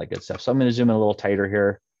all that good stuff. So I'm going to zoom in a little tighter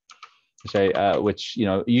here, which, you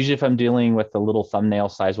know, usually if I'm dealing with a little thumbnail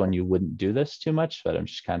size one, you wouldn't do this too much, but I'm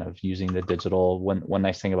just kind of using the digital. One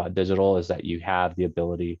nice thing about digital is that you have the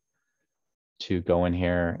ability to go in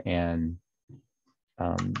here and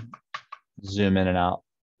zoom in and out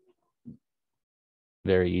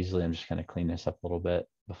very easily. I'm just going to clean this up a little bit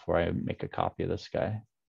before I make a copy of this guy.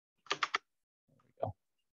 There we go.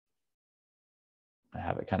 I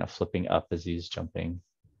have it kind of flipping up as he's jumping.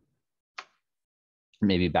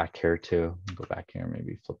 Maybe back here too. Go back here,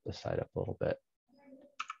 maybe flip this side up a little bit.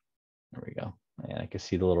 There we go. And I can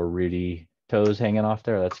see the little Rudy toes hanging off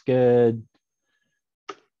there. That's good.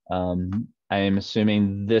 I am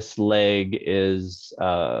assuming this leg is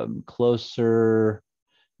closer.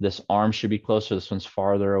 This arm should be closer. This one's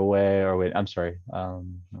farther away. Or wait, I'm sorry.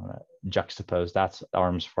 Juxtaposed. That's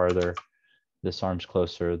arm's farther. This arm's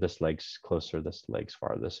closer. This leg's closer. This leg's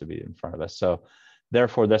farther. This would be in front of us. So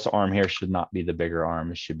therefore, this arm here should not be the bigger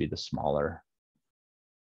arm. It should be the smaller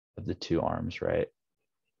of the two arms, right?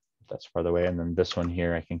 That's farther away. And then this one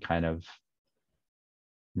here, I can kind of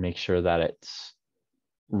make sure that it's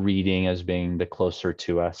reading as being the closer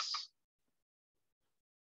to us.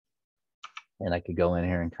 And I could go in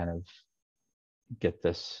here and kind of get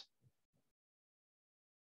this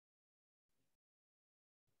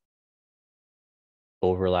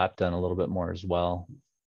overlap done a little bit more as well.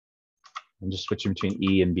 I'm just switching between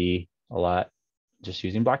E and B a lot, just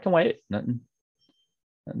using black and white. Nothing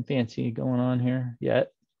fancy going on here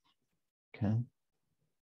yet. Okay.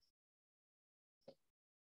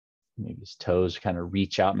 Maybe his toes kind of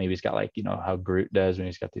reach out. Maybe he's got like, you know, how Groot does when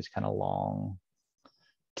he's got these kind of long,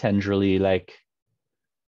 tendrily like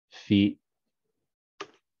feet.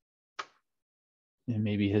 And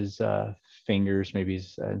maybe his fingers, maybe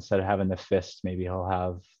he's, instead of having the fist, maybe he'll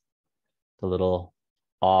have the little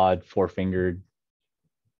odd four-fingered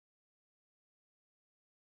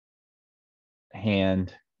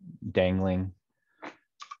hand dangling.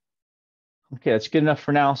 Okay, that's good enough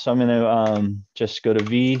for now. So I'm going to just go to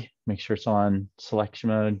V, make sure it's on selection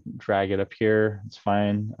mode, drag it up here. It's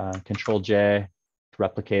fine. Control J to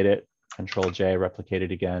replicate it. Control J, replicate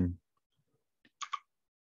it again.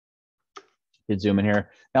 Hit zoom in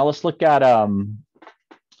here. Now let's look at,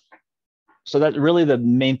 so that really the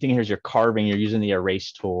main thing here is you're carving, you're using the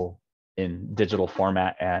erase tool in digital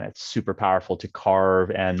format, and it's super powerful to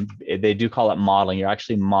carve. And they do call it modeling. You're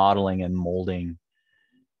actually modeling and molding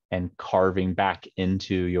and carving back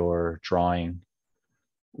into your drawing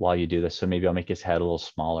while you do this. So maybe I'll make his head a little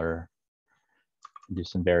smaller, do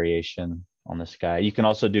some variation on this guy. You can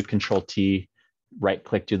also do Control T, right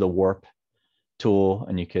click, do the warp tool,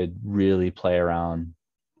 and you could really play around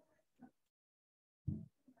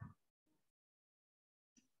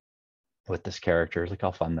with this character. Look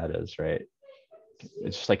how fun that is, right?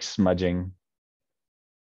 It's just like smudging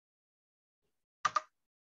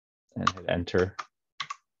and hit enter.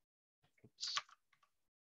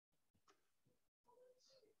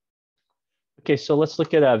 Okay, so let's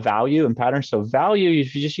look at a value and pattern. So value,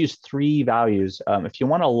 if you just use 3 values, if you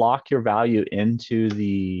want to lock your value into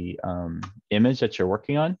the image that you're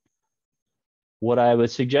working on, what I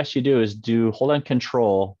would suggest you do is hold on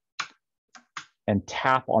Control and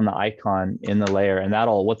tap on the icon in the layer, and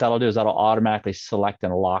what that'll do is that'll automatically select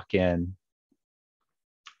and lock in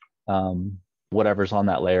whatever's on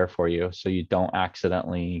that layer for you, so you don't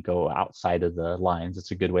accidentally go outside of the lines.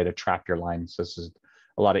 It's a good way to trap your lines. So this is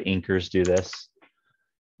a lot of inkers do this.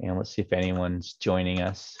 And let's see if anyone's joining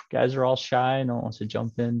us. Guys are all shy. No one wants to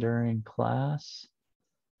jump in during class.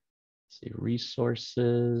 Let's see,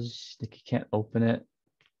 resources. I think you can't open it.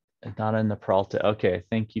 It's not in the Peralta. Okay,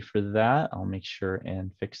 thank you for that. I'll make sure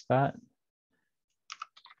and fix that.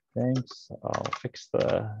 Thanks. I'll fix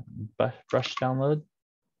the brush download.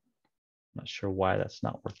 Not sure why that's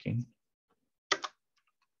not working.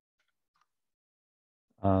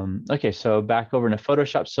 Okay, so back over into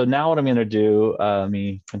Photoshop. So now what I'm going to do, let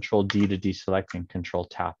me Control D to deselect and Control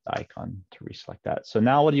tap the icon to reselect that. So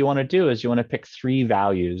now what you want to do is you want to pick 3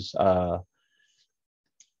 values,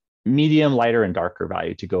 medium, lighter, and darker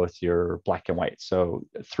value to go with your black and white. So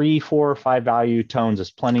 3, 4, 5 value tones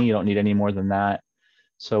is plenty. You don't need any more than that.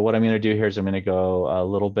 So what I'm going to do here is I'm going to go a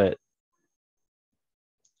little bit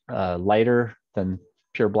lighter than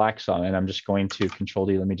pure black. And I'm just going to Control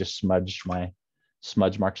D. Let me just smudge my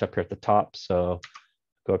smudge marks up here at the top. So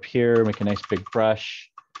go up here, make a nice big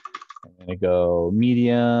brush. I'm going to go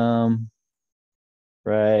medium,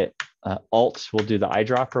 right? Alt will do the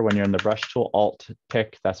eyedropper when you're in the brush tool. Alt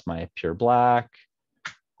pick, that's my pure black.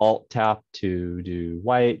 Alt tap to do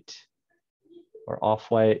white or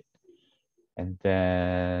off-white. And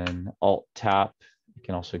then Alt tap, you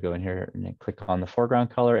can also go in here and click on the foreground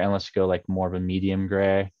color, and let's go like more of a medium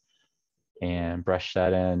gray and brush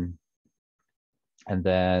that in. And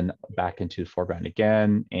then back into the foreground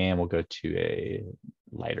again, and we'll go to a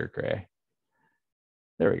lighter gray.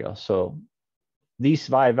 There we go. So these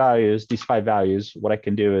five values, what I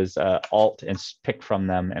can do is Alt and pick from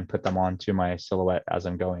them and put them onto my silhouette as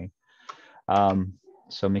I'm going. So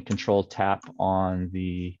let me Control tap on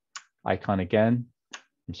the icon again.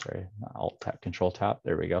 I'm sorry, Alt tap, Control tap.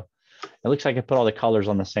 There we go. It looks like I put all the colors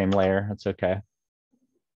on the same layer. That's okay.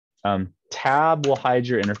 Tab will hide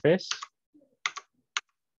your interface.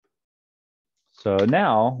 So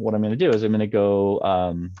now what I'm going to do is I'm going to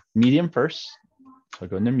go medium first. So I'll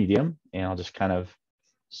go into medium, and I'll just kind of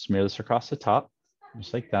smear this across the top,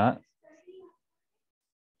 just like that.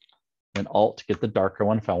 Then Alt to get the darker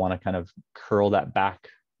one if I want to kind of curl that back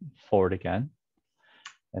forward again.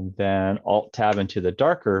 And then Alt tab into the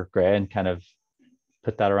darker gray and kind of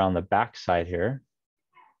put that around the back side here.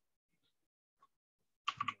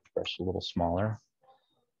 Brush a little smaller.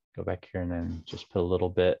 Go back here and then just put a little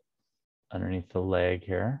bit underneath the leg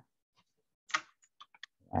here.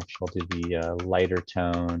 Actually, I'll do the lighter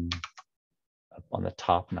tone up on the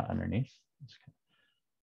top, not underneath.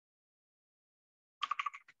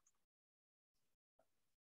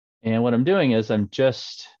 And what I'm doing is I'm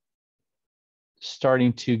just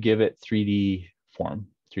starting to give it 3D form,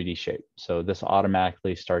 3D shape. So this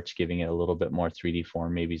automatically starts giving it a little bit more 3D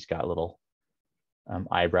form. Maybe he's got little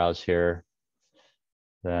eyebrows here.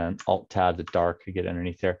 Then Alt tab the dark to get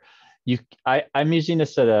underneath there. I'm using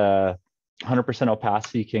this at a 100%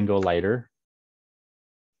 opacity. You can go lighter.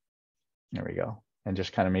 There we go. And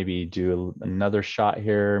just kind of maybe do another shot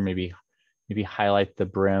here. Maybe highlight the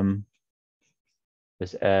brim,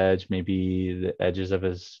 this edge, maybe the edges of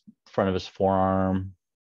his front of his forearm.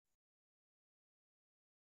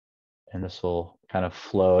 And this will kind of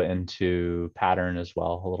flow into pattern as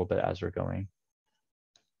well a little bit as we're going.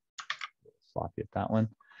 Sloppy at that one.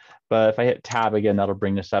 But if I hit tab again, that'll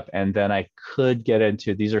bring this up. And then I could get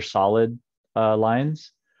into, these are solid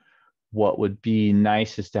lines. What would be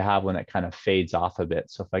nice is to have one that kind of fades off a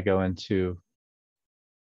bit. So if I go into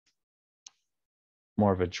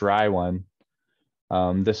more of a dry one,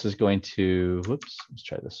 this is going to, whoops, let's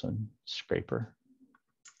try this one, scraper.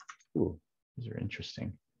 Ooh, these are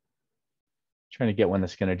interesting. Trying to get one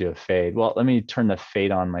that's going to do a fade. Well, let me turn the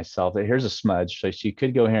fade on myself. Here's a smudge. So you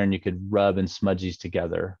could go here and you could rub and smudge these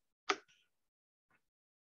together.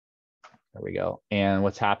 There we go. And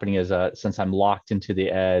what's happening is since I'm locked into the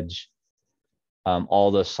edge, all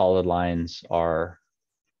the solid lines are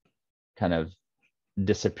kind of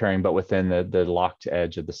disappearing, but within the locked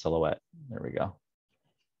edge of the silhouette. There we go.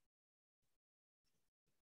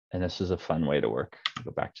 And this is a fun way to work.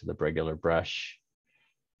 Go back to the regular brush.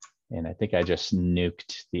 And I think I just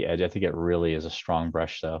nuked the edge. I think it really is a strong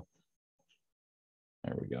brush though.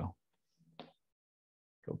 There we go.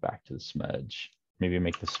 Go back to the smudge. Maybe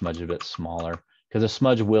make the smudge a bit smaller because the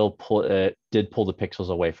smudge will pull, it did pull the pixels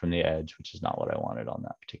away from the edge, which is not what I wanted on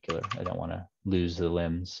that particular. I don't want to lose the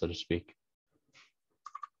limbs, so to speak.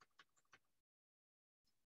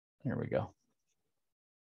 There we go.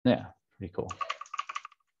 Yeah, pretty cool.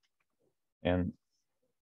 And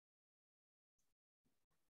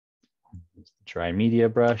dry media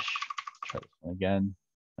brush, try this one again.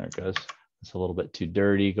 There it goes. It's a little bit too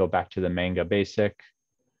dirty. Go back to the manga basic.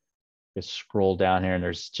 Just scroll down here and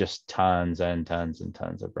there's just tons and tons and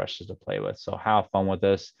tons of brushes to play with. So have fun with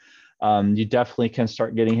this. You definitely can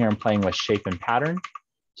start getting here and playing with shape and pattern.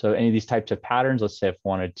 So any of these types of patterns, let's say if I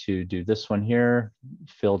wanted to do this one here,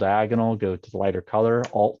 fill diagonal, go to the lighter color,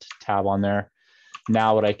 Alt tab on there.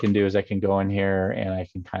 Now what I can do is I can go in here and I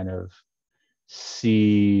can kind of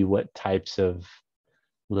see what types of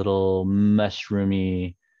little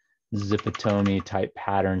mushroomy, zipatone type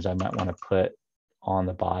patterns I might want to put on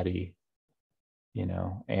the body, you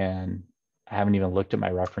know, and I haven't even looked at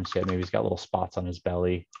my reference yet. Maybe he's got little spots on his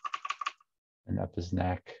belly and up his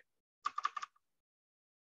neck.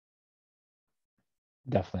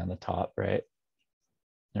 Definitely on the top, right?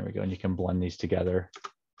 There we go. And you can blend these together.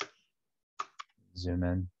 Zoom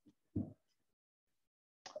in.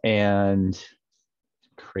 And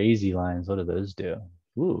crazy lines, what do those do?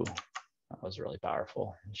 Ooh, that was really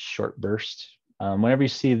powerful. Short burst. Whenever you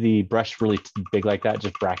see the brush really big like that,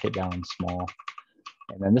 just bracket down small.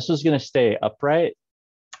 And then this is going to stay upright.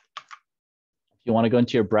 If you want to go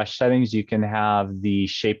into your brush settings, you can have the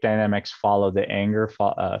shape dynamics follow the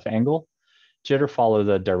angle, jitter follow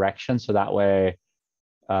the direction. So that way,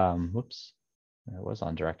 whoops, it was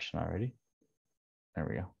on direction already. There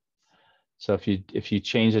we go. So if you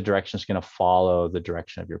change the direction, it's going to follow the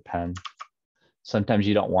direction of your pen. Sometimes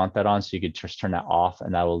you don't want that on, so you could just turn that off,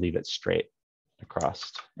 and that will leave it straight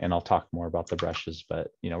across. And I'll talk more about the brushes, but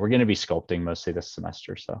we're going to be sculpting mostly this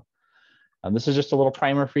semester. So this is just a little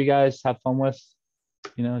primer for you guys to have fun with,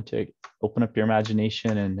 to open up your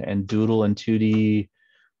imagination and doodle in 2D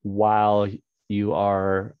while you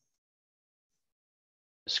are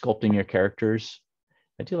sculpting your characters.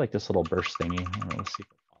 I do like this little burst thingy. Let's see if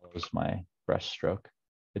it follows my brush stroke.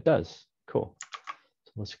 It does. Cool.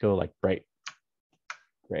 So let's go like bright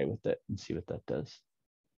gray with it and see what that does.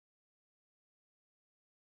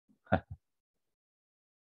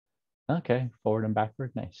 Okay, forward and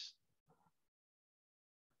backward, nice.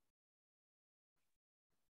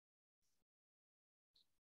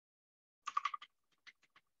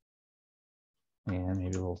 And maybe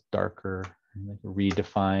a little darker, like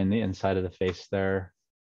redefine the inside of the face there.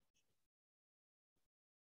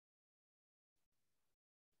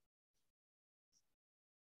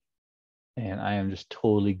 And I am just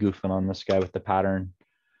totally goofing on this guy with the pattern.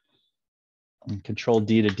 And Control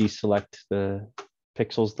D to deselect the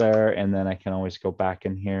pixels there. And then I can always go back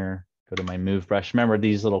in here, go to my move brush. Remember,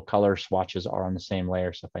 these little color swatches are on the same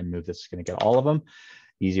layer. So if I move this, it's going to get all of them.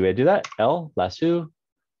 Easy way to do that. L, lasso,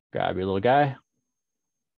 grab your little guy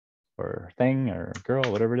or thing or girl,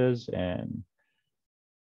 whatever it is, and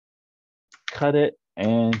cut it,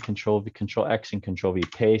 and Control V, Control X, and Control V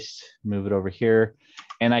paste, move it over here.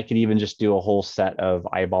 And I could even just do a whole set of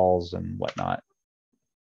eyeballs and whatnot.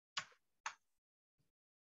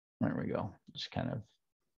 There we go. Just kind of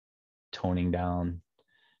toning down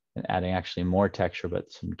and adding actually more texture,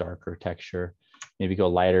 but some darker texture. Maybe go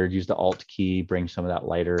lighter, use the Alt key, bring some of that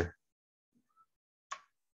lighter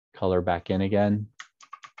color back in again.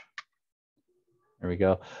 There we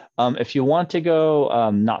go. If you want to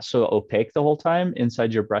go not so opaque the whole time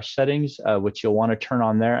inside your brush settings, what you'll want to turn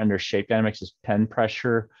on there under shape dynamics is pen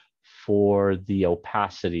pressure for the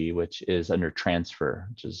opacity, which is under transfer,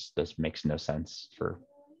 this makes no sense for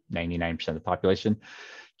 99% of the population.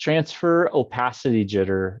 Transfer opacity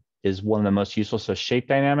jitter is one of the most useful. So shape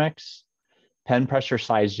dynamics, pen pressure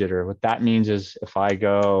size jitter. What that means is if I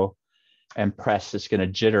go and press, it's going to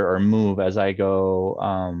jitter or move as I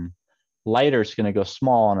go lighter, it's going to go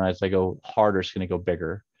small, and as I go harder, it's going to go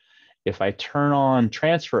bigger. If I turn on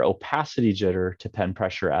transfer opacity jitter to pen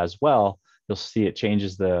pressure as well, you'll see it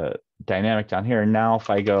changes the dynamic down here. Now,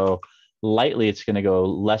 if I go lightly, it's going to go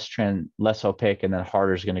less opaque, and then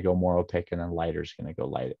harder is going to go more opaque, and then lighter is going to go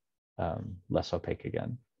less opaque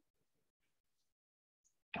again.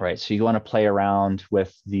 All right, so you want to play around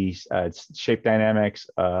with these shape dynamics,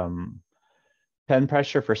 pen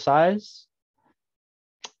pressure for size,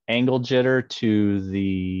 angle jitter to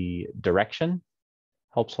the direction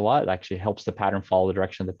helps a lot. It actually helps the pattern follow the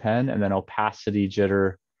direction of the pen. And then opacity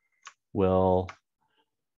jitter will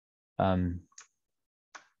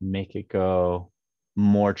make it go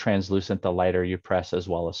more translucent the lighter you press, as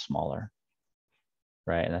well as smaller,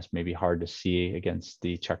 right? And that's maybe hard to see against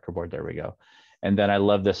the checkerboard. There we go. And then I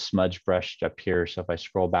love this smudge brush up here. So if I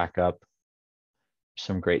scroll back up,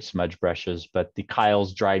 some great smudge brushes, but the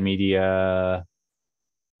Kyle's Dry Media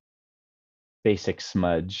Basic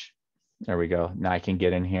Smudge. There we go. Now I can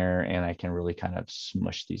get in here and I can really kind of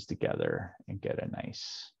smush these together and get a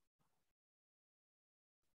nice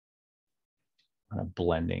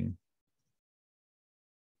blending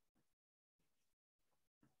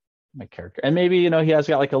my character. And maybe, he has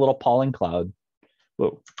got like a little pollen cloud.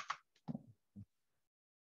 Whoa.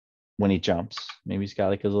 When he jumps, maybe he's got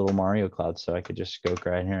like his little Mario cloud. So I could just go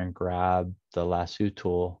right here and grab the lasso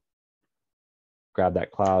tool, grab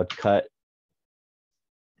that cloud, cut,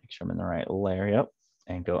 make sure I'm in the right layer, yep,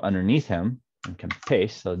 and go underneath him and can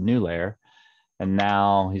paste a new layer. And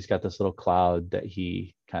now he's got this little cloud that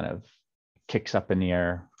he kind of kicks up in the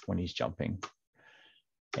air when he's jumping.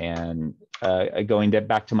 And going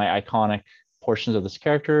back to my iconic portions of this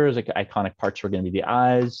character, like iconic parts are going to be the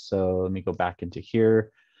eyes. So let me go back into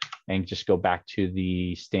here and just go back to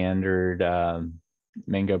the standard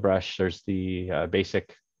mango brush. There's the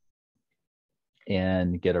basic,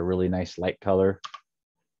 and get a really nice light color.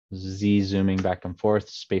 Z zooming back and forth,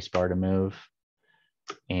 space bar to move.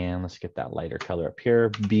 And let's get that lighter color up here.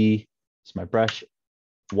 B is my brush.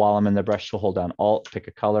 While I'm in the brush, we'll hold down Alt, pick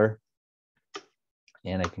a color.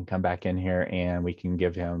 And I can come back in here and we can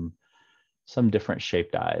give him some different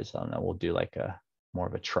shaped eyes. I don't know, we'll do like more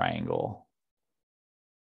of a triangle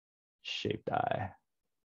shaped eye.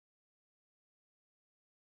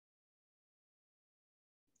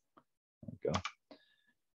 There we go.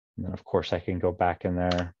 And then of course I can go back in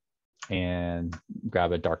there and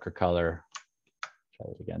grab a darker color.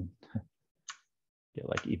 Try it again. Get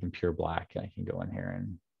like even pure black. And I can go in here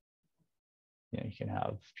and you can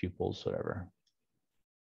have pupils, whatever.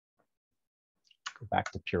 Go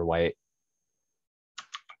back to pure white.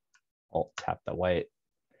 Alt tap the white.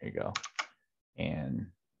 There you go. And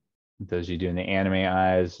those of you doing the anime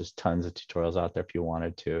eyes, there's tons of tutorials out there. If you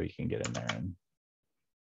wanted to, you can get in there and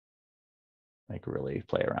like really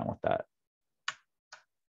play around with that.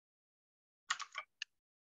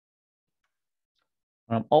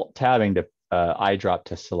 Alt tabbing to eyedrop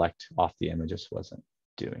to select off the image just wasn't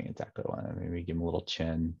doing exactly what I wanted. Maybe give him a little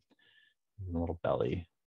chin, a little belly.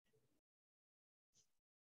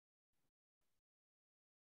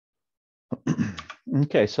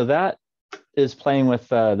 Okay, so that is playing with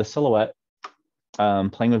the silhouette,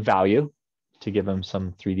 playing with value to give them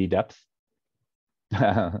some 3D depth.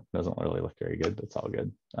 Doesn't really look very good, but it's all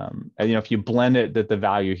good. And if you blend it, that the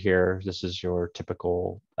value here, this is your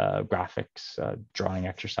typical graphics drawing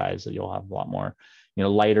exercise that you'll have a lot more.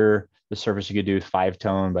 Lighter, the surface you could do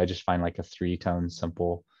 5-tone, but I just find like a 3-tone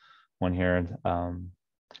simple one here.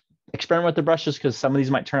 Experiment with the brushes because some of these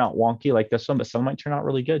might turn out wonky like this one, but some might turn out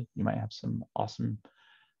really good. You might have some awesome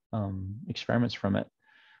experiments from it.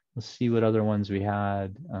 Let's see what other ones we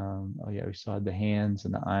had. Oh yeah, we saw the hands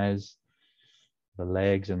and the eyes, the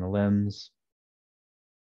legs and the limbs.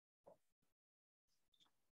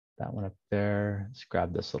 That one up there. Let's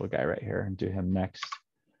grab this little guy right here and do him next.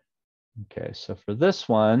 Okay, so for this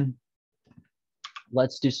one,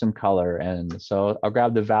 let's do some color. And so I'll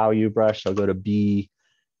grab the value brush. I'll go to B.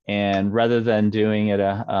 And rather than doing it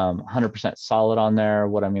 100% solid on there,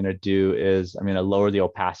 what I'm going to do is I'm going to lower the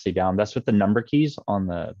opacity down. That's with the number keys on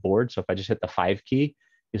the board. So if I just hit the 5 key,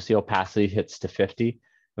 you'll see opacity hits to 50.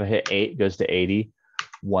 If I hit 8, it goes to 80.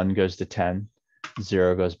 1 goes to 10.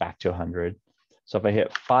 0 goes back to 100. So if I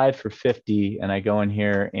hit 5 for 50 and I go in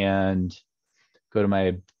here and go to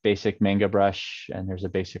my basic manga brush, and there's a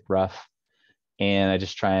basic rough, and I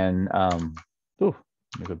just try and, let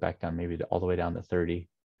me go back down maybe all the way down to 30.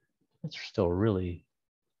 That's still really,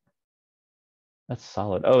 that's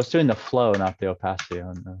solid. Oh, it's doing the flow, not the opacity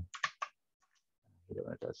on the, I hate it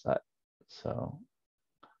when it does that. So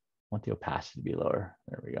I want the opacity to be lower.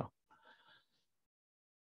 There we go.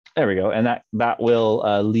 There we go. And that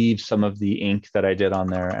will leave some of the ink that I did on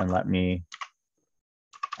there and let me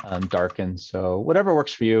darken. So whatever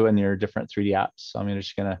works for you in your different 3D apps. So I'm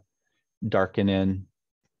just gonna darken in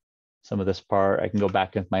some of this part. I can go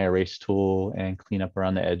back with my erase tool and clean up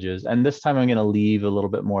around the edges. And this time I'm going to leave a little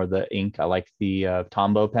bit more of the ink. I like the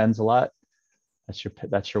Tombow pens a lot.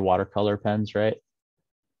 That's your watercolor pens, right?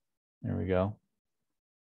 There we go.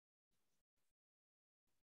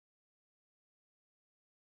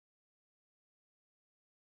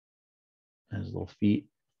 There's little feet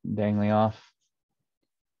dangling off.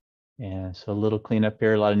 And so a little cleanup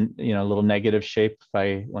here, a lot of, little negative shape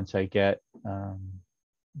once I get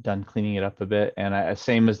done cleaning it up a bit. And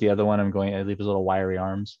same as the other one, I leave his little wiry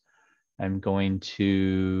arms. I'm going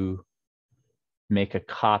to make a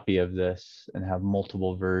copy of this and have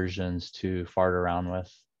multiple versions to fart around with.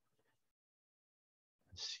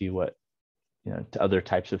 See what, other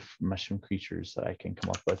types of mushroom creatures that I can come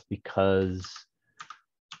up with, because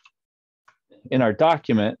in our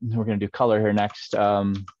document, we're going to do color here next.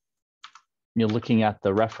 Looking at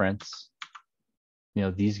the reference,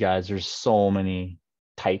 these guys, there's so many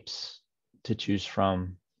types to choose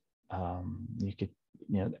from. You could,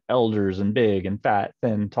 elders and big and fat,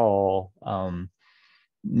 thin, tall,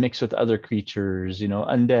 mixed with other creatures,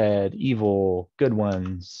 undead, evil, good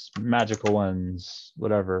ones, magical ones,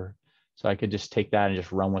 whatever. So I could just take that and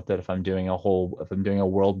just run with it if I'm doing a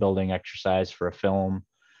world building exercise for a film,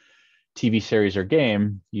 TV series, or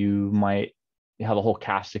game. You might have a whole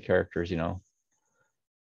cast of characters,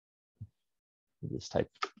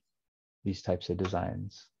 these types of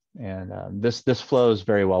designs. And this flows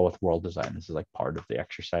very well with world design. This is like part of the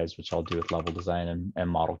exercise, which I'll do with level design and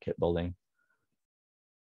model kit building.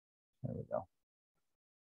 There we go.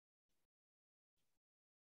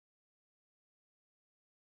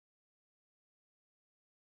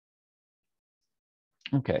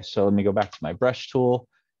 Okay, so let me go back to my brush tool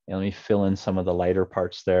and let me fill in some of the lighter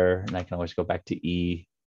parts there. And I can always go back to E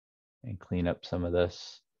and clean up some of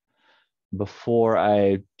this. Before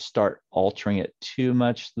I start altering it too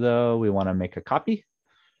much though, we want to make a copy.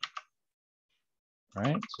 All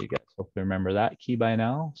right, so you guys hopefully remember that key by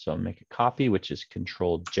now. So make a copy, which is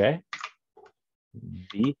Control J,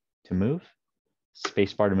 V to move.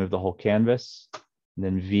 spacebar to move the whole canvas, and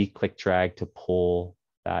then V click drag to pull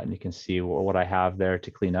that. And you can see what I have there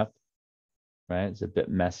to clean up, right? It's a bit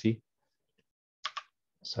messy.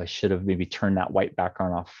 So I should have maybe turned that white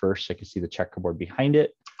background off first so I could see the checkerboard behind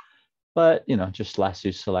it. But, you know, just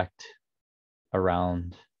lasso select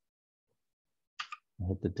around.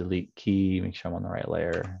 Hit the delete key, make sure I'm on the right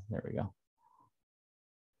layer. There we go.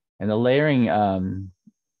 And the layering,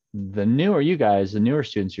 the newer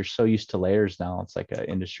students, you're so used to layers now. It's like an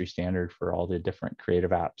industry standard for all the different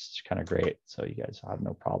creative apps. It's kind of great. So you guys have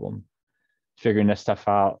no problem figuring this stuff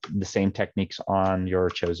out. The same techniques on your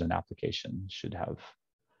chosen application should have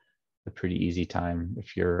a pretty easy time.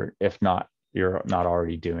 If not, you're not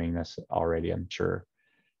already doing this already. I'm sure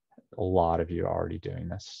a lot of you are already doing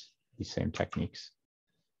these same techniques.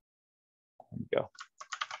 There we go.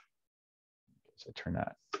 So turn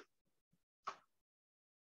that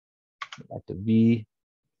back to V.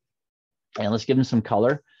 And let's give him some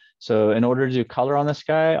color. So in order to do color on this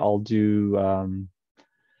guy, I'll do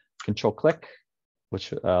Control click,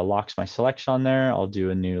 which locks my selection on there. I'll do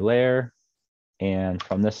a new layer. And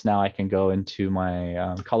from this now I can go into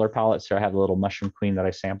my color palette. So I have a little Mushroom Queen that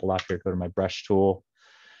I sampled off here. Go to my brush tool,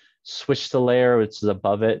 switch the layer, which is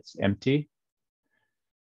above it, it's empty,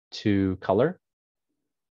 to color.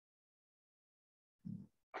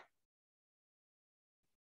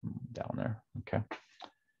 Down there, okay.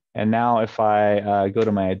 And now if I go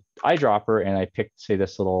to my eyedropper and I pick, say,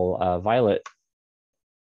 this little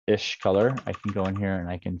violet-ish color, I can go in here and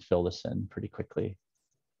I can fill this in pretty quickly,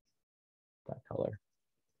 that color.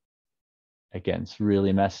 Again, it's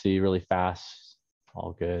really messy, really fast,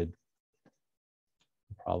 all good,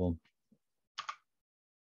 no problem.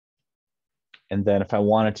 And then if I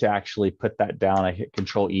wanted to actually put that down, I hit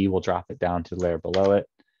Control E, will drop it down to the layer below it.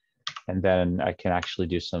 And then I can actually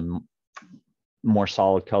do some more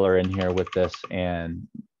solid color in here with this and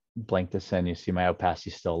blank this in. You see my opacity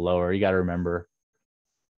is still lower. You got to remember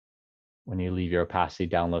when you leave your opacity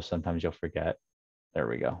down low, sometimes you'll forget. There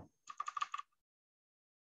we go.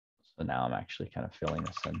 So now I'm actually kind of filling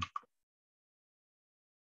this in.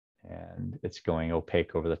 And it's going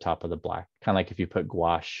opaque over the top of the black, kind of like if you put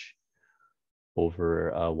gouache over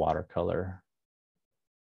a watercolor,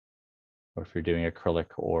 or if you're doing acrylic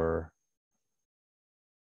or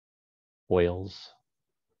oils.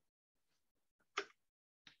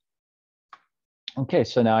 Okay,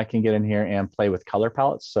 so now I can get in here and play with color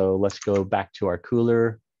palettes. So let's go back to our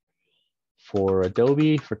cooler for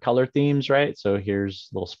Adobe for color themes, right? So here's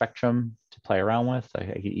a little spectrum to play around with. I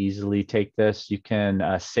can easily take this. You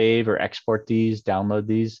can save or export these, download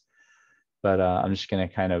these, but I'm just gonna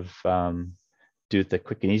kind of do it the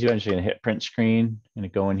quick and easy way. I'm just gonna hit print screen. I'm gonna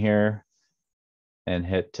go in here and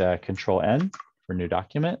hit Control N for new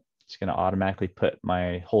document. It's gonna automatically put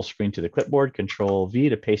my whole screen to the clipboard. Control V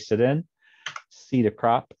to paste it in, C to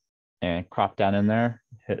crop, and crop down in there,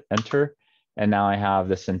 hit enter. And now I have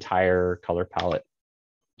this entire color palette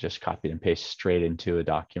just copied and pasted straight into a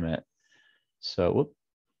document. So whoop,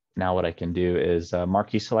 now what I can do is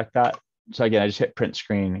marquee select that. So again, I just hit print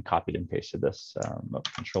screen and copied and pasted this.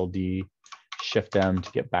 Control D, Shift M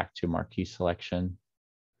to get back to marquee selection.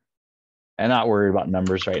 And not worried about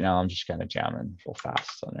numbers right now. I'm just kind of jamming real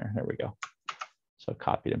fast on there. There we go. So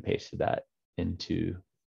copied and pasted that into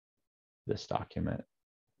this document.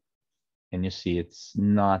 And you see it's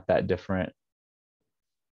not that different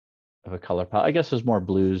of a color palette. I guess there's more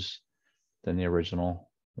blues than the original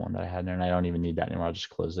one that I had in there, and I don't even need that anymore. I'll just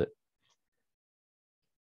close it.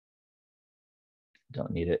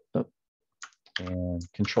 Don't need it. Oh. And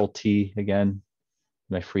Control T again,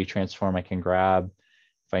 my free transform I can grab.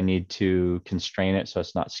 If I need to constrain it so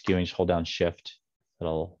it's not skewing, just hold down Shift.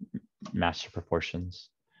 It'll match the proportions.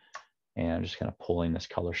 And I'm just kind of pulling this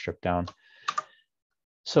color strip down.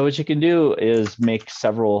 So what you can do is make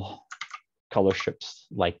several color strips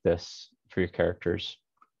like this for your characters.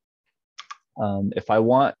 If I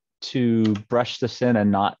want to brush this in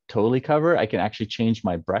and not totally cover, I can actually change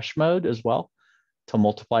my brush mode as well to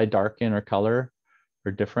multiply, darken, or color,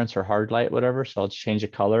 or difference, or hard light, whatever. So I'll just change the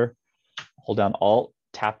color, hold down Alt,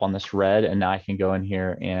 tap on this red, and now I can go in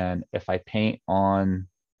here, and if I paint on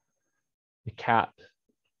the cap,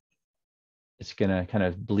 it's gonna kind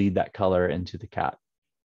of bleed that color into the cap.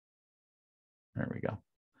 There we go.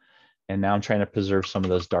 And now I'm trying to preserve some of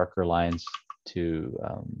those darker lines to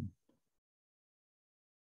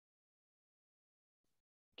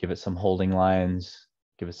give it some holding lines,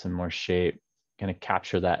 give it some more shape, kind of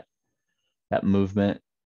capture that movement.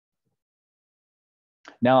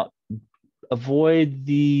 Now, avoid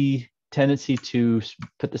the tendency to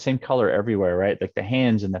put the same color everywhere, right? Like the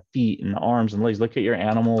hands and the feet and the arms and legs. Look at your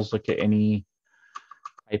animals, look at any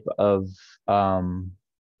type of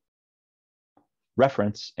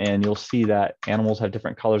reference, and you'll see that animals have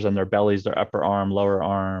different colors on their bellies, their upper arm, lower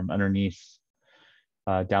arm, underneath,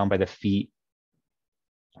 down by the feet.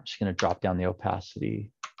 I'm just going to drop down the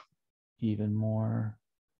opacity even more.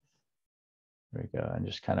 There we go. And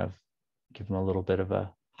just kind of give him a little bit of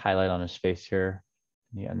a highlight on his face here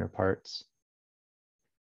in the under parts.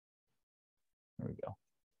 There we go.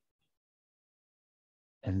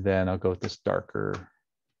 And then I'll go with this darker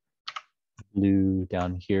blue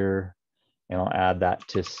down here, and I'll add that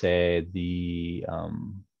to, say, the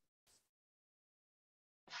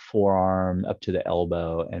forearm up to the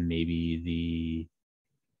elbow, and maybe the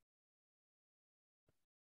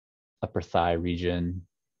upper thigh region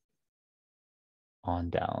on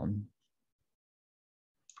down.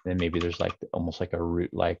 Then maybe there's like almost like a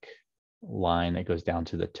root-like line that goes down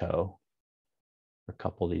to the toe for a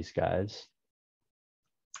couple of these guys.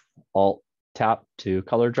 Alt tap to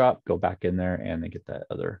color drop, go back in there, and then get that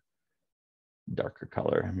other darker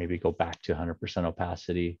color. Maybe go back to 100%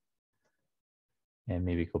 opacity, and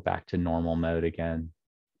maybe go back to normal mode again.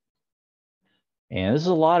 And this is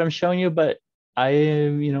a lot I'm showing you, but I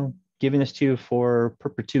am, you know, giving this to you for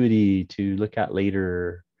perpetuity to look at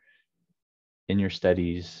later in your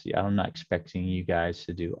studies. I'm not expecting you guys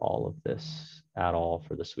to do all of this at all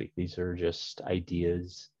for this week. These are just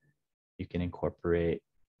ideas you can incorporate.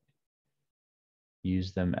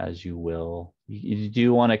 Use them as you will. You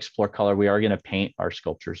do want to explore color. We are going to paint our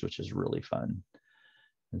sculptures, which is really fun.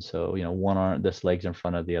 And so, you know, one arm, this leg's in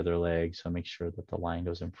front of the other leg, so make sure that the line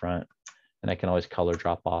goes in front. And I can always color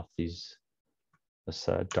drop off this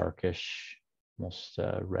darkish, almost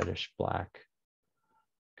reddish black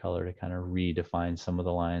color to kind of redefine some of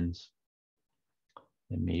the lines.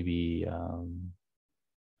 And maybe I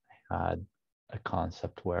had a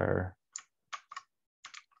concept where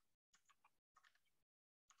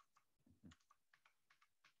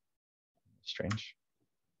strange.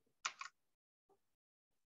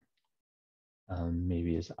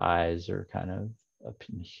 Maybe his eyes are kind of up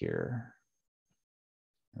in here.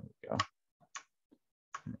 There we go.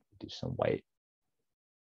 Do some white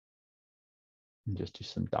and just do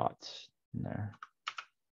some dots in there.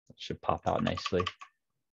 That should pop out nicely. Let's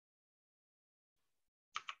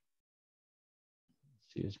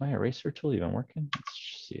see, is my eraser tool even working?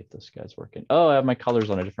 Let's see if this guy's working. Oh, I have my colors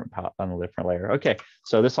on a different layer. Okay,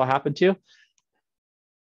 so this will happen too.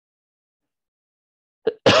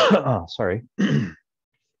 Oh, sorry.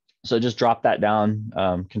 So just drop that down,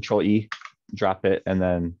 Control E, drop it, and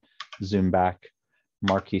then zoom back,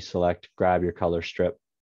 marquee select, grab your color strip,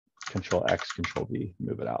 Control X, Control V,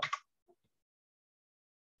 move it out.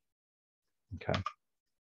 Okay,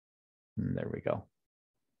 and there we go.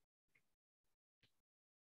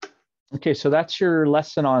 Okay, so that's your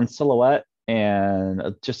lesson on silhouette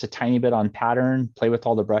and just a tiny bit on pattern. Play with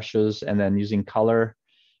all the brushes and then using color.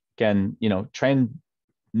 Again, you know, try and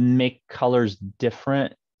make colors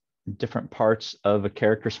different parts of a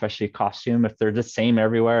character, especially a costume. If they're the same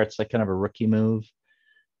everywhere, it's like kind of a rookie move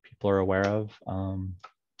people are aware of.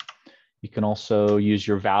 You can also use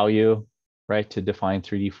your value, right, to define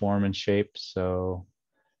 3D form and shape. So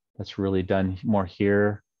that's really done more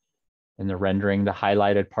here in the rendering. The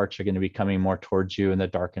highlighted parts are going to be coming more towards you and the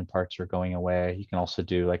darkened parts are going away. You can also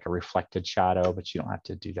do like a reflected shadow, but you don't have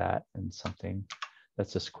to do that in something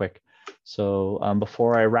that's just quick. So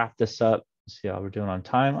before I wrap this up, see how we're doing on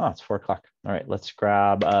time. Oh, it's 4 o'clock. All right, let's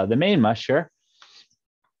grab the main mush here.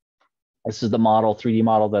 This is the model, 3D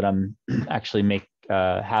model that I'm actually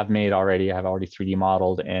have made already. I've already 3D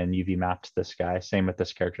modeled and UV mapped this guy. Same with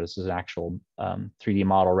this character. This is an actual 3D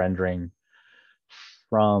model rendering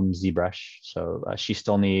from ZBrush. So she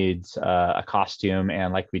still needs a costume,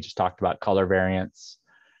 and like we just talked about, color variants.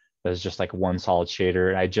 There's just like one solid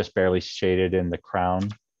shader. I just barely shaded in the crown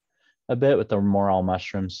a bit with the morel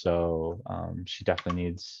mushroom. So she definitely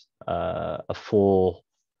needs a full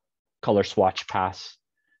color swatch pass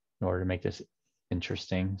in order to make this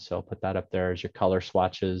interesting. So I'll put that up there as your color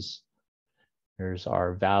swatches. Here's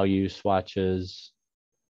our value swatches.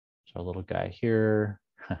 There's our little guy here.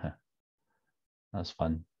 That's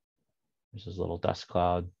fun. There's his little dust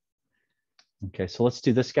cloud. Okay, so let's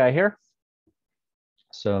do this guy here.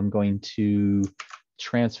 So I'm going to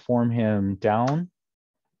transform him down.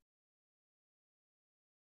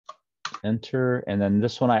 Enter, and then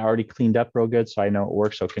this one I already cleaned up real good, so I know it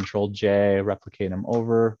works. So Control J, replicate them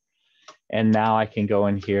over. And now I can go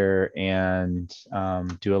in here and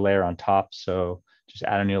do a layer on top. So just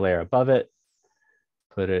add a new layer above it,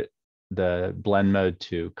 put the blend mode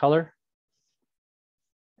to color.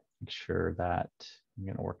 Make sure that I'm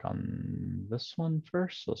going to work on this one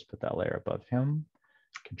first. So let's put that layer above him.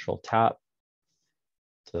 Control tap.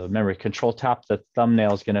 So remember, control tap, the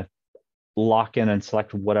thumbnail is gonna lock in and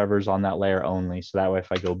select whatever's on that layer only. So that way,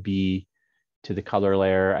 if I go B to the color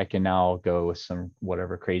layer, I can now go with some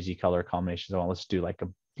whatever crazy color combinations I want. Let's do like a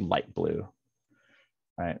light blue.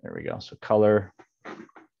 All right, there we go. So color,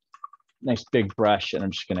 nice big brush, and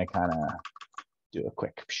I'm just gonna kind of do a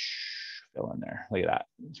quick fill in there. Look at that,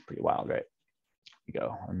 it's pretty wild, right? There we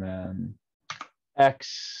go, and then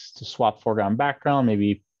X to swap foreground background,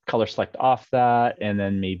 maybe color select off that, and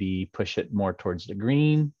then maybe push it more towards the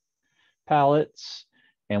green palettes.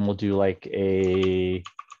 And we'll do like a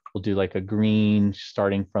green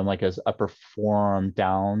starting from like his upper forearm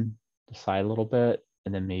down the side a little bit,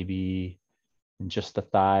 and then maybe in just the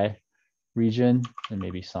thigh region, and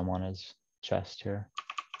maybe some on his chest here,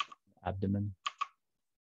 abdomen.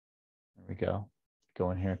 There we go.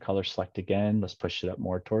 Go in here, color select again. Let's push it up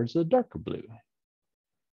more towards the darker blue.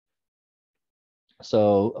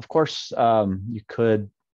 So of course, you could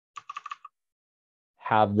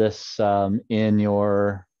have this in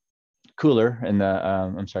your cooler in the,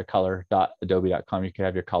 I'm sorry, color.adobe.com. You could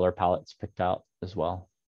have your color palettes picked out as well.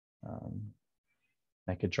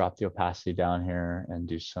 I could drop the opacity down here and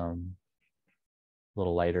do some a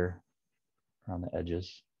little lighter around the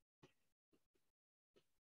edges.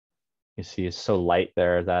 You see it's so light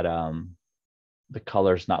there that the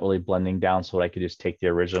color's not really blending down. So what I could do is take the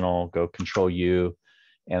original, go Control U,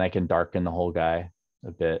 and I can darken the whole guy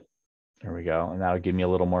a bit. There we go. And that'll give me a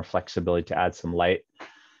little more flexibility to add some light.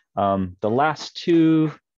 The last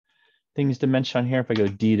two things to mention on here, if I go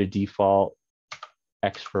D to default,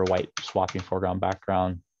 X for white swapping foreground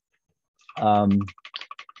background,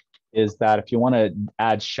 is that if you want to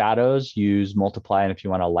add shadows, use multiply, and if you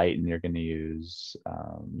want to lighten, you're going to use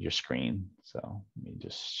your screen. So let me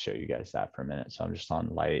just show you guys that for a minute. So I'm just on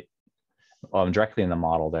light. Oh, I'm directly in the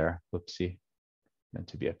model there. Whoopsie, meant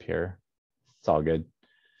to be up here. It's all good.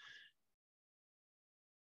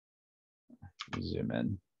 Zoom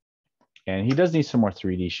in. And he does need some more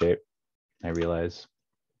 3D shape, I realize.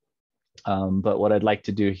 But what I'd like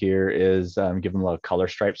to do here is give him a little color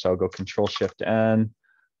stripe. So I'll go Control Shift N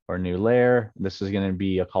or new layer. This is going to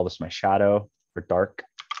be, I'll call this my shadow for dark.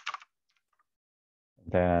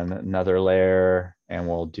 Then another layer, and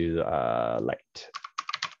we'll do light.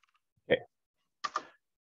 Okay.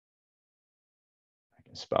 I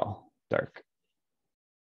can spell dark.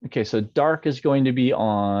 Okay, so dark is going to be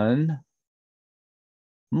on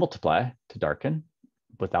multiply to darken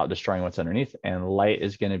without destroying what's underneath, and light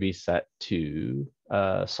is going to be set to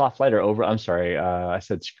soft light or over. I'm sorry, I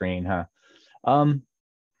said screen, huh?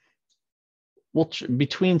 Well,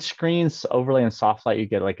 between screens, overlay, and soft light, you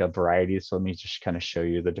get like a variety. So let me just kind of show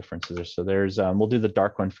you the differences. So there's, we'll do the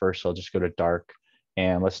dark one first. So I'll just go to dark,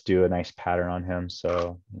 and let's do a nice pattern on him.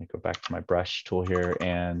 So let me go back to my brush tool here,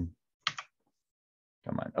 and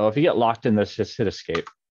come on. Oh, if you get locked in this, just hit escape.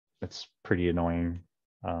 It's pretty annoying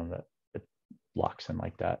that it locks in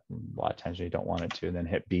like that. A lot of times you don't want it to, and then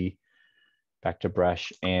hit B, back to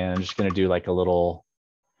brush. And I'm just gonna do like a little,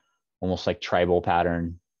 almost like tribal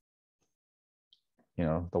pattern, you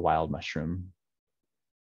know, the wild mushroom,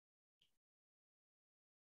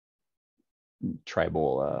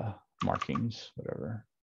 tribal markings, whatever.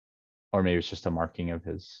 Or maybe it's just a marking of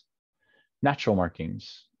his natural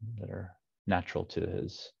markings that are natural to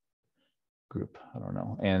his group. I don't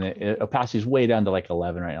know. And opacity is way down to like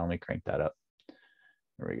 11 right now. Let me crank that up.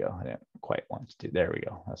 There we go. I didn't quite want to do, there we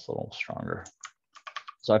go. That's a little stronger.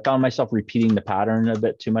 So I found myself repeating the pattern a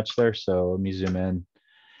bit too much there. So let me zoom in.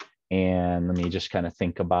 And let me just kind of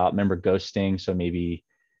think about, remember ghosting, so maybe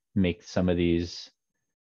make some of these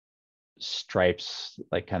stripes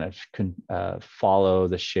like kind of follow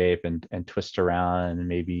the shape and twist around, and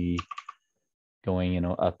maybe going, you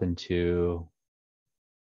know, up into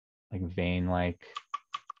like vein-like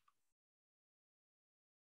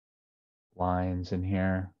lines in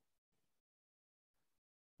here.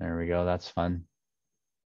 There we go, that's fun.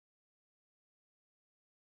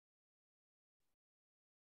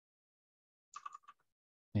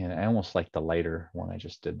 And I almost like the lighter one I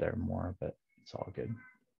just did there more, but it's all good.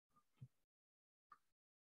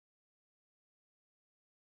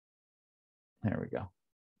 There we go.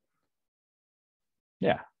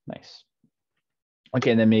 Yeah, nice.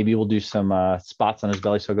 Okay, and then maybe we'll do some spots on his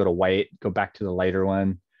belly. So I'll go to white, go back to the lighter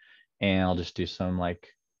one, and I'll just do some like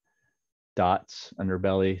dots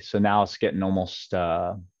underbelly. So now it's getting almost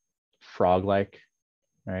frog-like,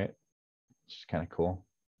 right? Which is kind of cool.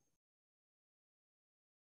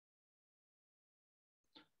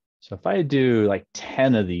 So if I do like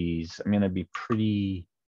 10 of these, I'm going to be pretty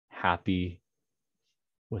happy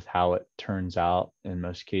with how it turns out. In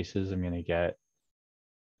most cases, I'm going to get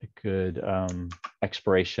a good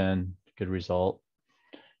expiration, good result.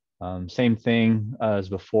 Same thing as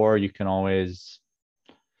before, you can always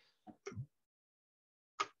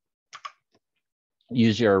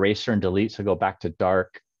use your eraser and delete. So go back to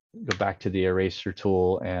dark, go back to the eraser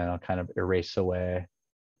tool, and I'll kind of erase away.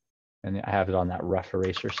 And I have it on that rough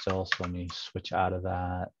eraser still, so let me switch out of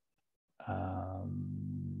that.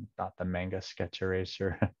 Not the Manga sketch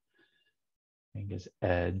eraser. Manga's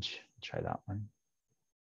Edge, try that one.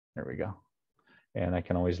 There we go. And I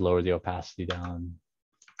can always lower the opacity down.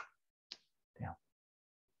 Yeah.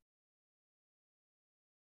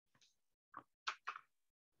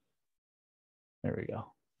 There we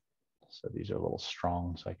go. So these are a little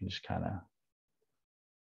strong, so I can just kind of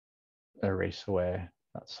erase away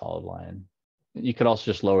that solid line. You could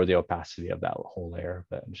also just lower the opacity of that whole layer,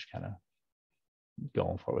 but I'm just kind of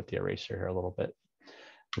going for it with the eraser here a little bit.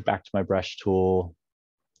 Go back to my brush tool,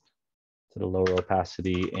 to the lower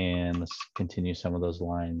opacity, and let's continue some of those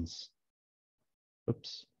lines.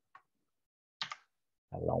 Oops. I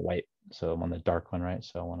have it on white, so I'm on the dark one, right?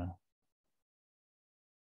 So I want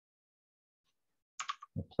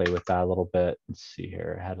to play with that a little bit. Let's see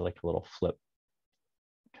here. I had like a little flip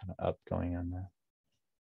kind of up going on there.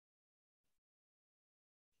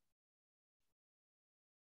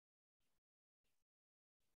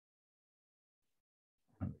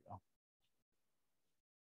 There we go.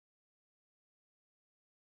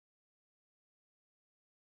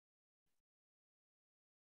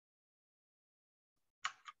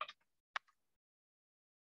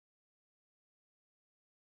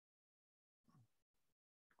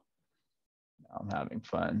 I'm having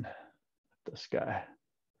fun with this guy.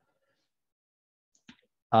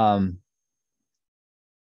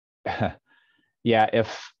 Yeah,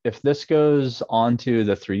 if this goes onto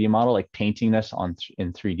the 3D model, like painting this on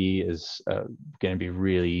in 3D is going to be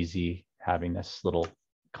really easy, having this little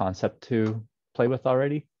concept to play with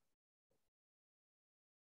already.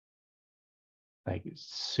 Like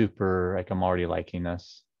super, like I'm already liking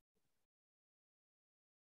this.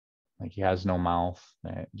 Like he has no mouth,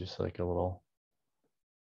 right? Just like a little.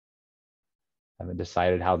 I haven't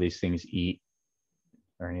decided how these things eat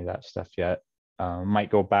or any of that stuff yet. Might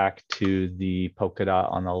go back to the polka dot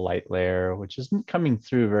on the light layer, which isn't coming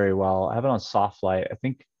through very well. I have it on soft light. I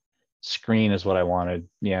think screen is what I wanted.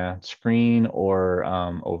 Yeah, screen or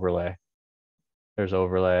overlay. There's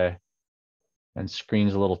overlay. And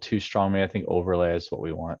screen's a little too strong. Maybe I think overlay is what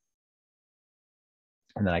we want.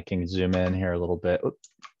 And then I can zoom in here a little bit. Oops.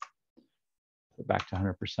 Back to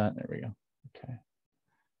 100%. There we go. Okay.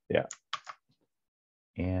 Yeah.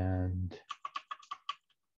 And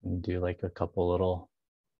we do like a couple little,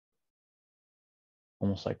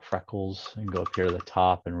 almost like freckles, and go up here to the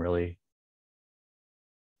top and really.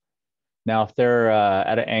 Now, if they're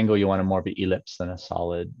at an angle, you want a more of an ellipse than a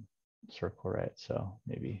solid circle, right? So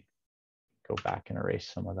maybe go back and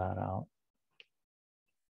erase some of that out.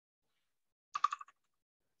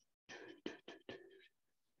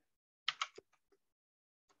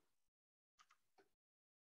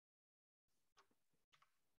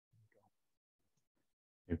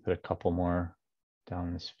 Maybe put a couple more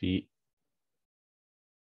down his feet.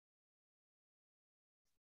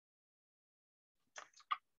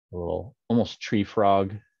 A little almost tree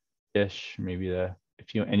frog-ish, maybe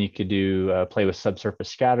if you, and you could do play with subsurface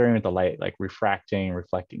scattering with the light like refracting,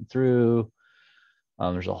 reflecting through.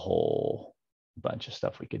 There's a whole bunch of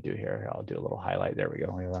stuff we could do here. I'll do a little highlight. There we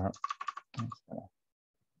go. Look at that.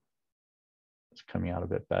 It's coming out a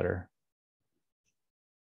bit better.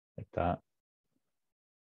 Like that.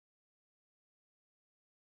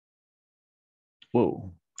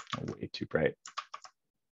 Whoa, way too bright.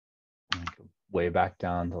 Way back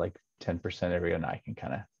down to like 10%. There we go. Now I can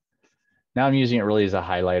kind of, now I'm using it really as a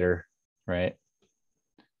highlighter, right?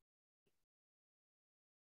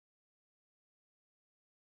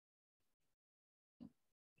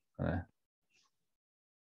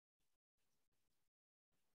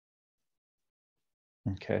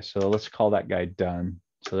 Okay, so let's call that guy done.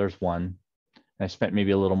 So there's one. I spent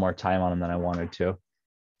maybe a little more time on him than I wanted to.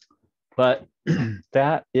 But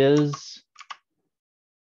that is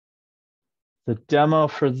the demo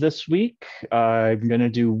for this week. I'm going to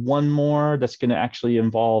do one more that's going to actually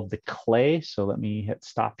involve the clay. So let me hit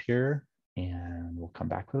stop here and we'll come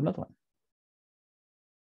back with another one.